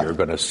library, you're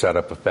going to set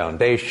up a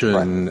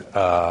foundation. Right.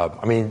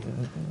 I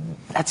mean,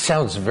 that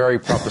sounds very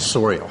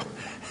professorial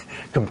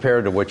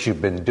compared to what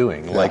you've been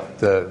doing, like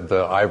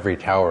the ivory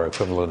tower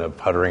equivalent of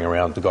puttering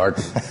around the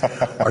garden.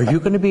 Are you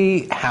going to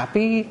be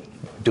happy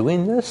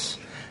doing this?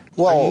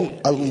 Well,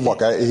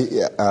 look,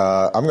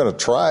 I'm going to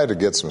try to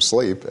get some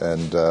sleep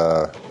and do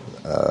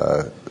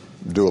a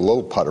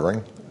little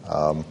puttering.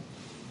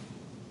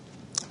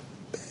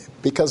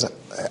 Because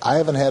I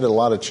haven't had a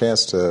lot of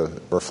chance to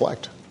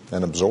reflect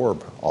and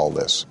absorb all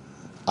this.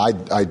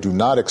 I do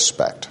not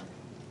expect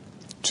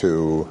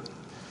to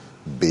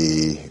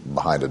be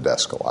behind a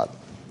desk a lot.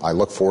 I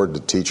look forward to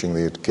teaching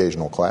the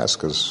occasional class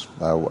because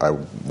I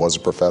was a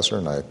professor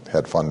and I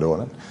had fun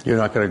doing it. You're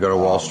not going to go to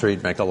Wall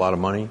Street, make a lot of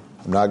money?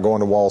 I'm not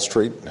going to Wall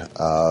Street.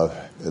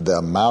 The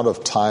amount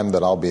of time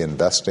that I'll be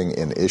investing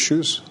in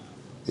issues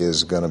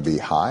is going to be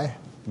high,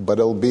 but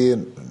it'll be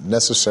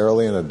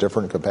necessarily in a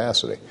different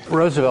capacity.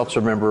 Roosevelt's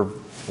remembered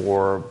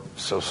for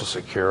Social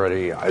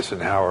Security.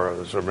 Eisenhower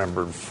was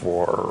remembered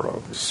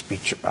for a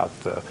speech about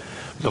the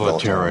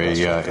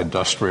military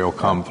industrial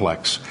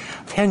complex.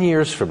 10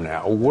 years from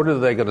now, what are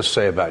they going to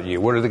say about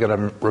you? What are they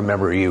going to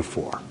remember you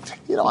for?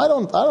 I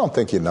don't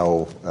think you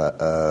know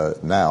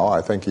now.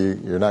 I think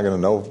you're not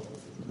going to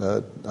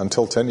know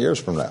until 10 years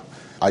from now.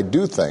 I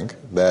do think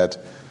that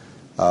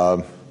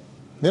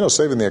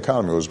saving the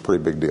economy was a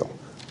pretty big deal.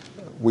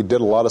 We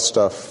did a lot of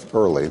stuff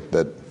early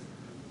that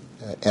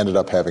ended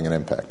up having an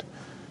impact.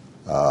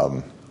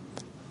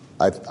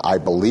 I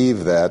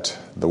believe that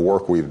the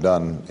work we've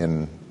done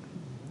in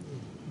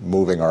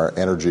moving our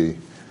energy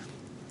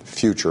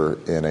future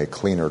in a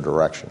cleaner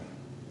direction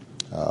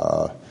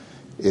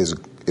is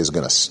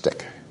going to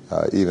stick.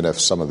 Even if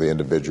some of the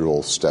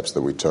individual steps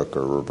that we took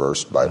are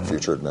reversed by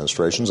future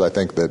administrations, I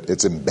think that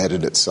it's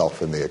embedded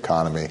itself in the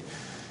economy,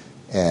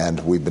 and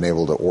we've been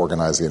able to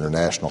organize the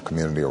international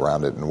community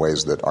around it in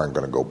ways that aren't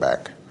going to go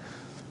back.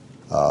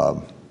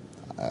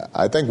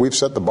 I think we've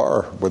set the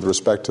bar with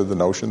respect to the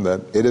notion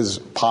that it is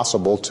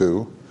possible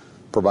to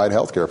provide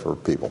health care for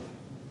people.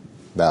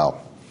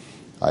 Now,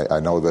 I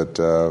know that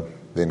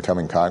the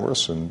incoming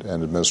Congress and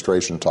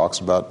administration talks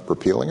about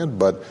repealing it,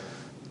 but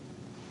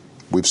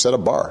we've set a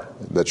bar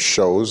that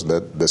shows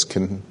that this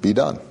can be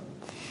done.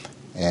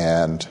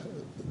 And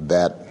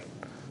that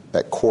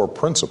core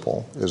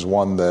principle is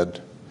one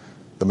that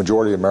the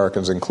majority of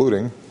Americans,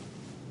 including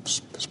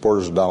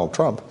supporters of Donald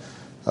Trump,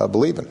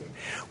 believe in.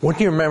 What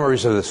are your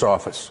memories of this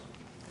office?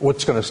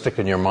 What's going to stick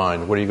in your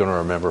mind? What are you going to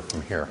remember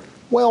from here?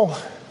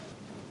 Well,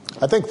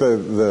 I think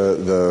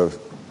the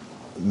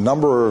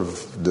number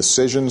of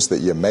decisions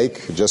that you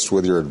make just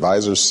with your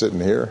advisors sitting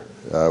here.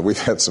 We've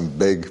had some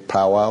big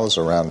powwows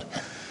around,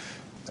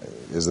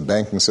 is the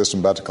banking system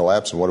about to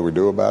collapse and what do we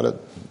do about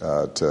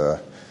it, to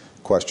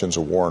questions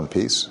of war and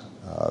peace.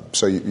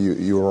 So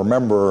you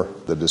remember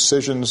the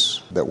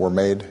decisions that were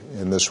made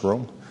in this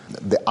room.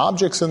 The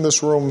objects in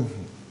this room,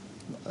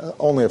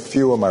 only a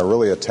few am I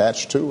really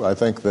attached to. I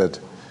think that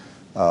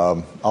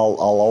I'll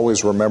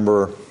always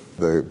remember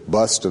the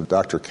bust of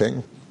Dr.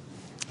 King.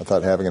 I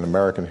thought having an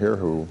American here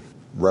who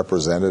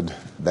represented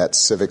that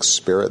civic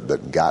spirit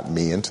that got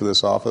me into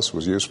this office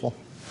was useful.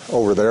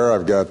 Over there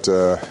I've got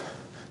the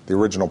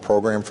original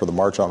program for the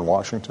March on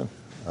Washington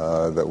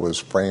that was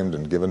framed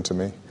and given to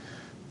me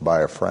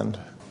by a friend.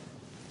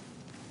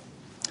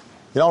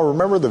 You know, I'll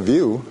remember the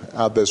view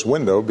out this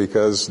window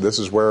because this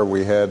is where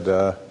we had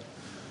the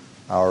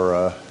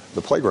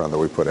playground that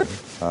we put in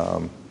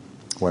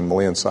when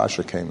Malia and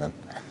Sasha came in.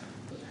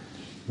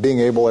 Being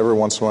able every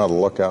once in a while to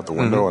look out the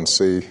window and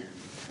see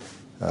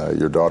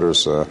your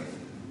daughters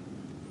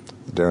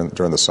during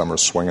the summer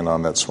swinging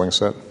on that swing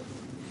set,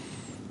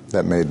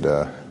 that made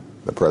the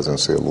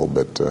presidency a little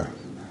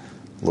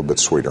bit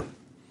sweeter.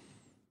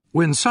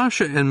 When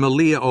Sasha and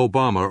Malia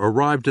Obama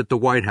arrived at the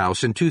White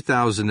House in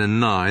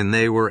 2009,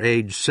 they were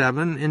age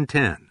 7 and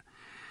 10.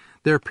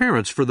 Their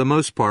parents, for the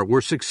most part,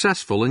 were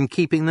successful in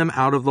keeping them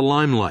out of the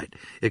limelight,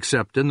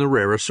 except in the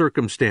rarest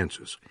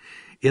circumstances.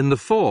 In the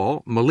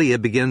fall, Malia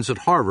begins at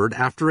Harvard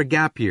after a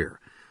gap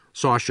year.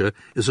 Sasha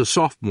is a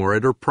sophomore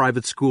at her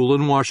private school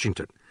in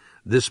Washington.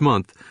 This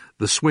month,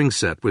 the swing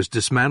set was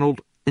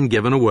dismantled and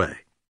given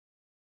away.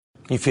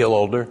 You feel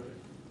older?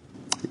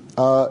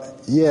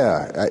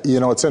 Yeah. You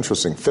know, it's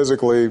interesting.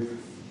 Physically,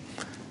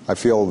 I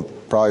feel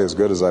probably as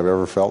good as I've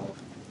ever felt.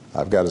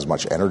 I've got as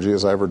much energy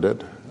as I ever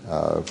did.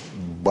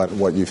 But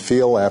what you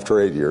feel after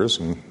 8 years,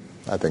 and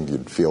I think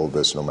you'd feel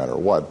this no matter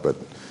what, but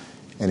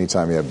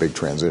anytime you have big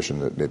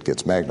transition, it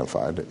gets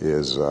magnified,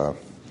 is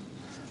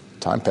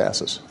time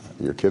passes.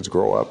 Your kids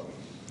grow up.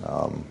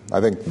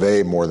 I think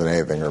they, more than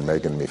anything, are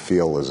making me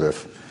feel as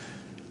if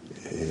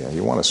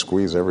you want to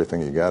squeeze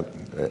everything you got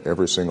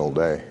every single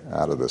day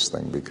out of this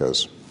thing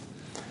because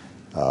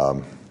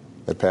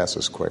it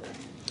passes quick.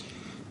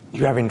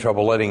 You having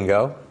trouble letting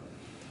go?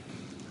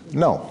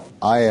 No.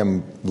 I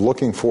am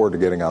looking forward to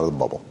getting out of the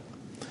bubble.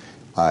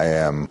 I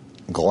am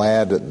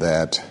glad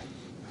that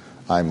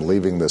I'm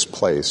leaving this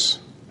place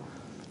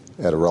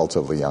at a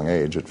relatively young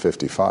age, at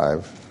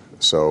 55,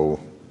 so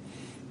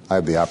I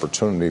have the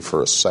opportunity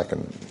for a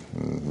second,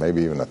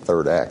 maybe even a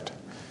third act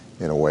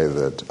in a way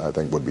that I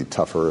think would be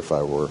tougher if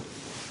I were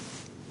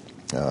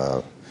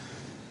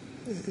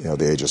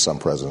the age of some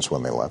presidents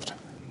when they left.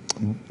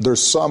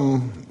 There's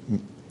some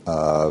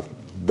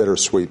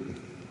bittersweet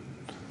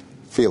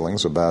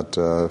feelings about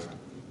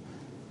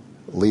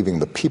leaving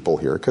the people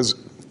here, because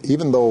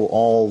even though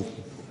all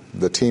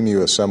the team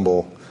you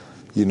assemble,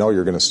 you know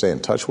you're going to stay in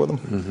touch with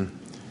them,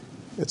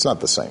 it's not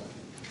the same.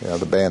 You know,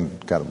 the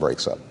band kind of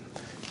breaks up.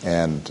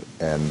 And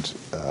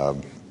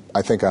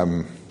I think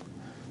I'm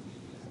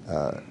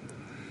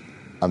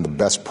the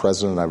best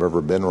president I've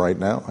ever been right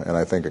now, and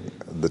I think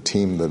the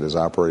team that is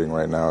operating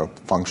right now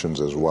functions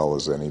as well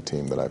as any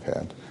team that I've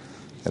had.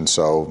 And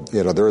so,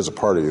 you know, there is a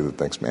part of you that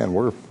thinks, man,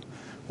 we're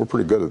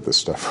pretty good at this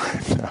stuff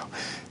right now.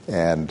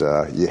 And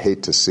you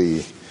hate to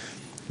see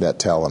that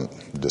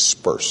talent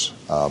disperse.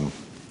 You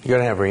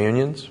going to have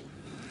reunions?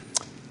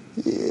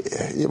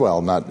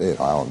 Well, not. You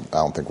know, I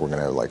don't think we're going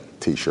to have like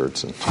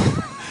T-shirts and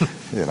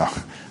you know,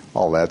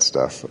 all that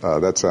stuff.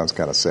 That sounds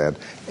kind of sad.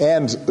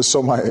 And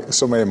so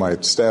many of my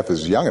staff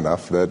is young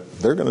enough that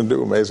they're going to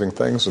do amazing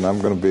things, and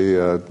I'm going to be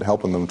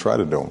helping them try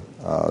to do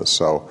them.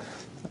 So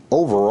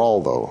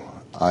overall, though,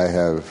 I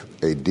have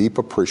a deep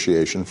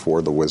appreciation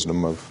for the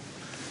wisdom of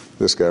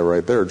this guy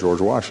right there,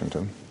 George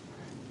Washington.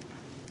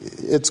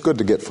 It's good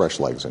to get fresh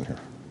legs in here.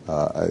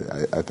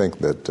 I think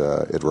that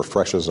it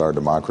refreshes our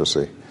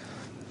democracy.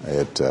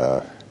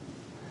 I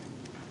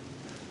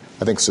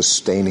think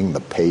sustaining the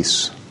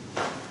pace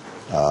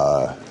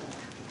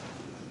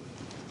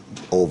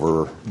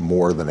over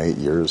more than 8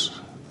 years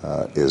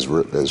is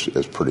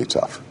pretty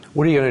tough.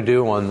 What are you going to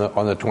do on the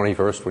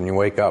 21st when you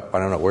wake up? I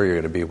don't know where you're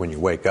going to be when you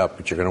wake up,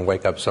 but you're going to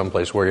wake up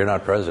someplace where you're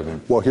not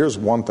president. Well, here's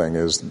one thing: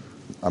 is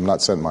I'm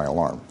not setting my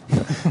alarm.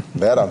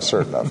 That I'm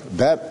certain of.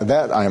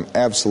 That I am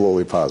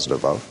absolutely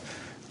positive of.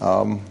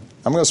 I'm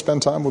going to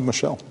spend time with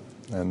Michelle,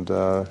 and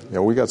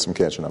we got some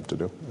catching up to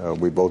do.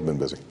 We've both been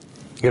busy.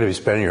 You're going to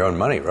be spending your own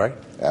money, right?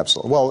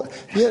 Absolutely. Well,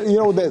 yeah, you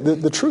know,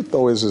 the truth,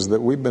 though, is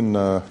that we've been...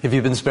 Have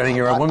you been spending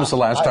your own... When was the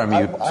last time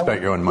you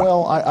spent your own money?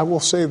 Well, I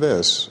will say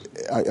this.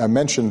 I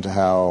mentioned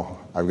how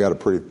I've got a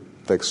pretty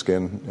thick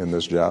skin in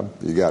this job.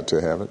 You got to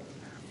have it.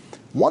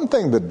 One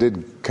thing that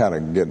did kind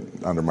of get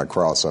under my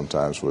craw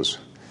sometimes was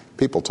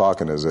people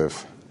talking as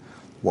if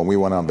when we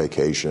went on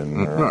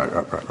vacation, or,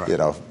 Right. you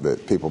know,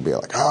 that people be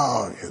like,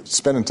 oh, you're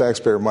spending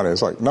taxpayer money.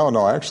 It's like,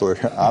 no, actually,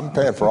 I'm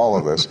paying for all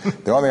of this.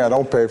 The only thing I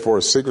don't pay for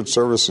is Secret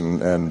Service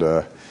and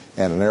an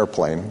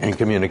airplane. And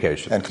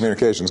communications. And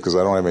communications, because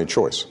I don't have any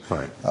choice.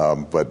 Right.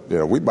 But, you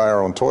know, we buy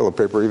our own toilet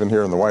paper even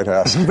here in the White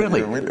House.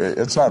 Really?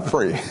 It's not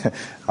free.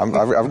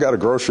 I've got a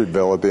grocery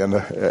bill at the end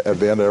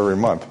of every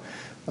month.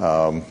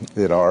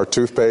 You know, our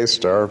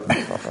toothpaste, our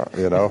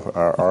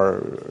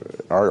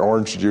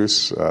orange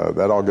juice,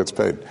 that all gets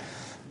paid.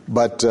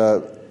 But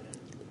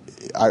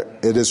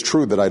it is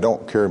true that I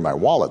don't carry my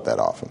wallet that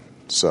often.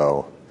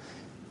 So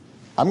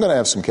I'm going to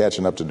have some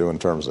catching up to do in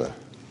terms of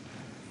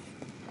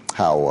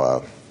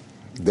how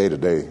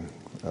day-to-day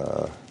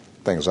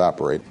things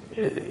operate.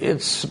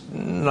 It's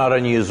not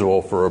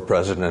unusual for a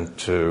president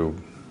to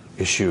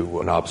issue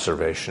an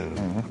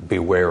observation,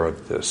 beware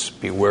of this,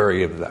 be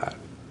wary of that.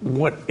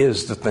 What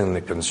is the thing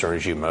that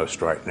concerns you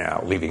most right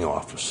now, leaving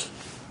office,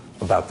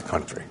 about the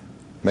country?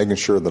 Making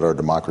sure that our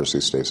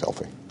democracy stays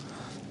healthy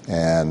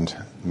and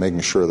making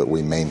sure that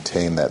we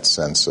maintain that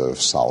sense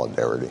of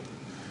solidarity.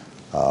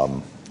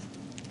 The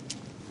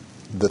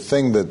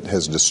thing that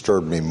has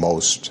disturbed me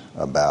most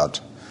about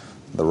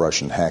the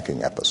Russian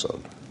hacking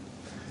episode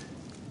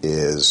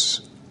is,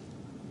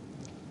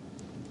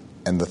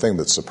 and the thing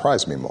that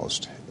surprised me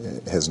most,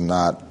 has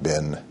not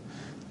been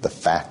the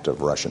fact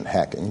of Russian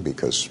hacking,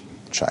 because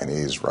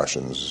Chinese,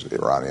 Russians,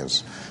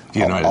 Iranians, the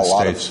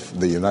United States.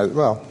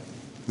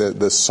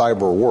 The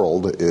cyber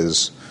world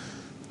is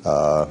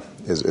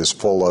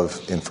full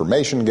of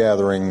information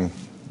gathering,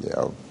 you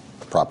know,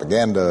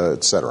 propaganda,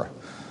 etc.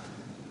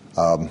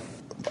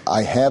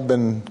 I have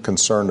been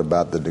concerned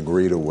about the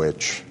degree to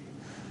which,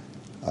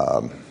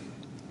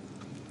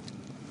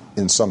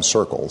 in some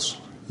circles,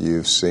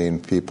 you've seen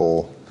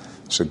people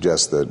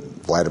suggest that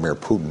Vladimir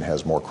Putin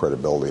has more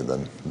credibility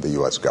than the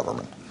U.S.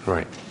 government.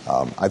 Right.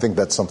 I think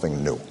that's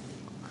something new.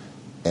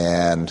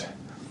 And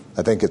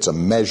I think it's a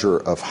measure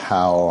of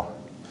how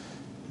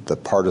the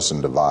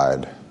partisan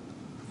divide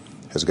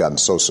has gotten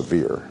so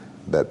severe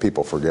that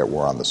people forget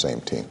we're on the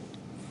same team.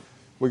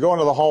 We go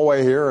into the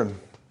hallway here, and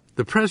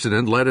the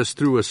president led us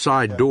through a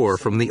side door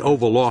from the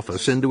Oval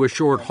Office into a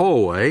short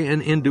hallway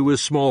and into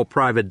his small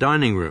private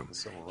dining room.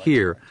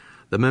 Here,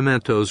 the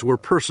mementos were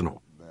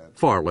personal,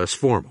 far less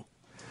formal.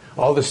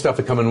 All this stuff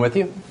is coming with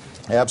you?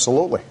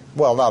 Absolutely.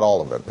 Well, not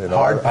all of it. You know,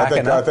 Hard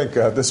packing up? I think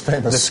this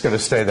famous This is gonna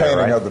stay there, painting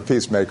right? of the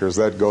Peacemakers,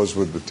 that goes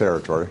with the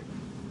territory.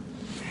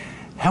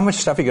 How much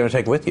stuff are you going to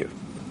take with you?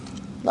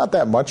 Not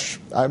that much.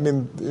 I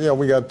mean, you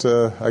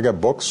know, I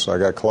got books, I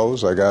got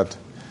clothes, I got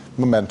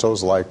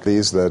mementos like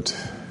these that,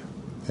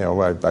 you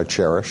know, I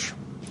cherish.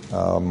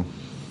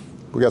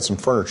 We got some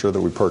furniture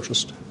that we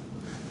purchased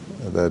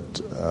that,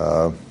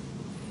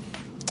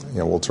 you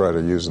know, we'll try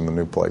to use in the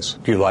new place.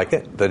 Do you like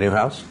it, the new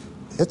house?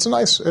 It's a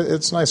nice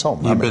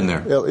home. You've been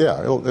there?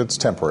 It's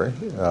temporary.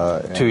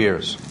 2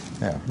 years.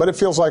 Yeah, but it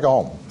feels like a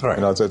home. Right.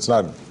 You know, it's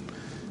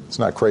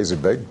not crazy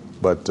big,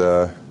 but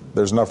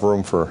there's enough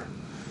room for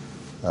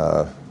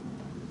a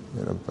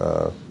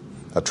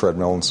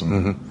treadmill and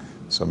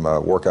some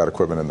workout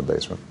equipment in the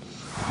basement.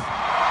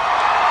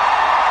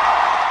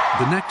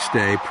 The next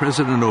day,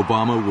 President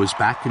Obama was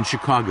back in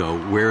Chicago,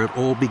 where it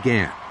all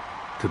began,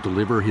 to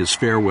deliver his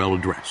farewell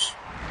address.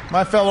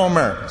 My fellow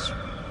Americans,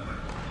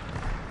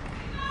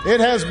 it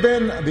has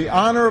been the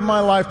honor of my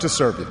life to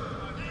serve you.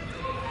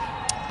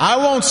 I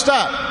won't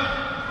stop.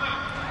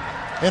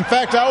 In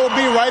fact, I will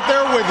be right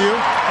there with you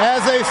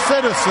as a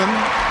citizen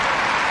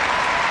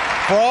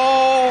for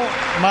all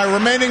my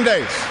remaining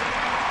days.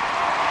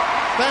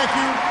 Thank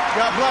you.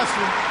 God bless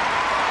you.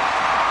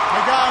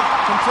 May God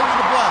continue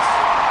to bless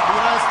the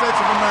United States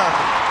of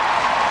America.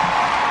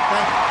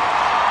 Thank you.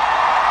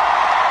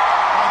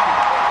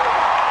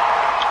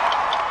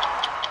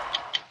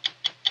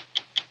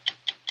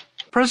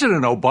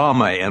 President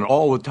Obama, and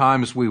all the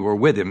times we were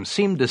with him,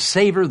 seemed to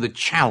savor the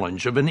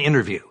challenge of an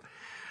interview.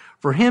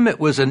 For him, it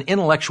was an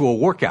intellectual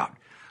workout,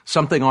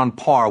 something on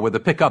par with a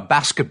pickup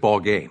basketball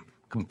game,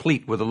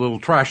 complete with a little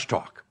trash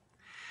talk.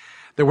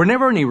 There were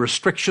never any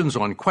restrictions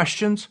on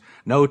questions,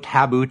 no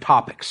taboo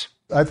topics.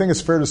 I think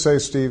it's fair to say,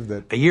 Steve,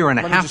 that A year and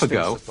a half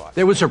ago,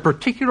 there was a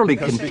particularly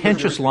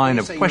contentious line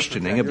of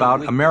questioning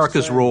about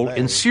America's role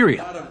in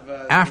Syria.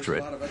 After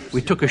it,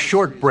 we took a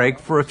short break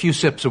for a few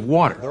sips of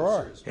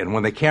water. And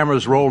when the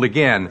cameras rolled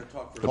again,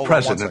 the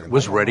president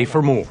was ready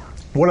for more.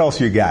 what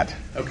else you got?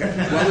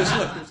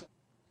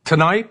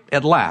 Tonight,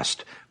 at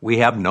last, we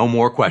have no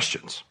more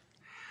questions.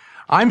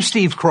 I'm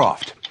Steve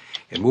Kroft,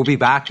 and we'll be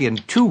back in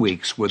 2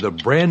 weeks with a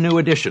brand new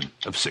edition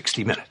of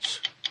 60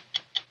 Minutes.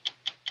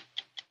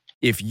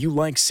 If you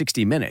like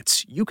 60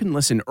 Minutes, you can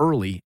listen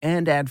early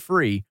and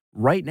ad-free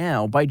right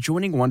now by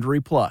joining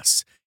Wondery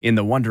Plus in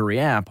the Wondery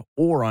app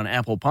or on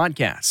Apple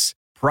Podcasts.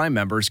 Prime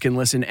members can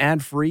listen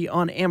ad-free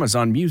on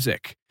Amazon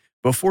Music.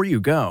 Before you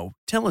go,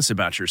 tell us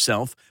about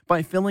yourself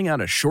by filling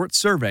out a short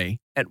survey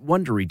at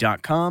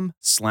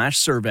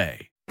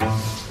Wondery.com/survey.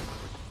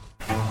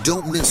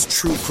 Don't miss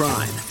true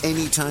crime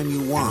anytime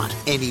you want,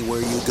 anywhere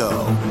you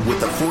go with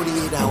the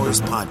 48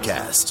 Hours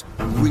podcast.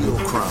 Real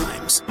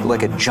crimes.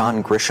 Like a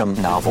John Grisham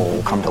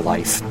novel come to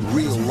life.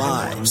 Real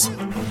lives.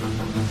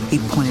 He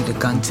pointed a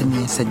gun to me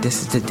and said,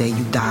 "This is the day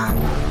you die."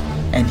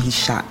 And he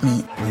shot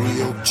me.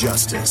 Real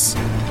justice.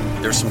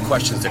 There's some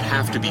questions that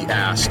have to be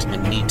asked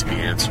and need to be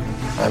answered.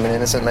 I'm an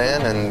innocent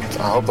man, and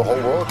I hope the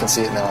whole world can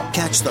see it now.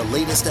 Catch the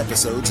latest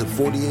episodes of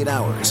 48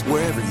 Hours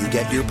wherever you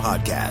get your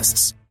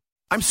podcasts.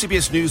 I'm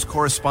CBS News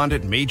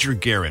correspondent Major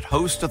Garrett,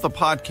 host of the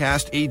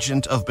podcast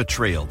Agent of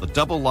Betrayal, The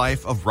Double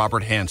Life of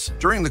Robert Hanssen.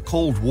 During the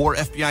Cold War,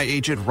 FBI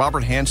agent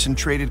Robert Hanssen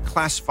traded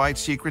classified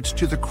secrets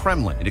to the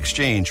Kremlin in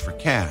exchange for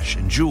cash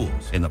and jewels.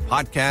 In the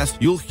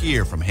podcast, you'll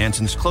hear from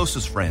Hanssen's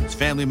closest friends,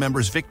 family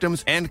members,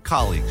 victims, and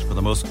colleagues for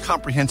the most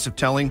comprehensive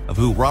telling of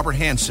who Robert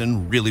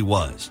Hanssen really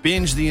was.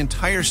 Binge the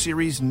entire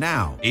series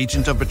now.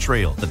 Agent of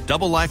Betrayal, The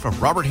Double Life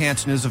of Robert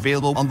Hanssen is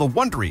available on the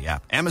Wondery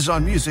app,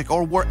 Amazon Music,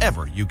 or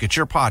wherever you get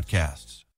your podcasts.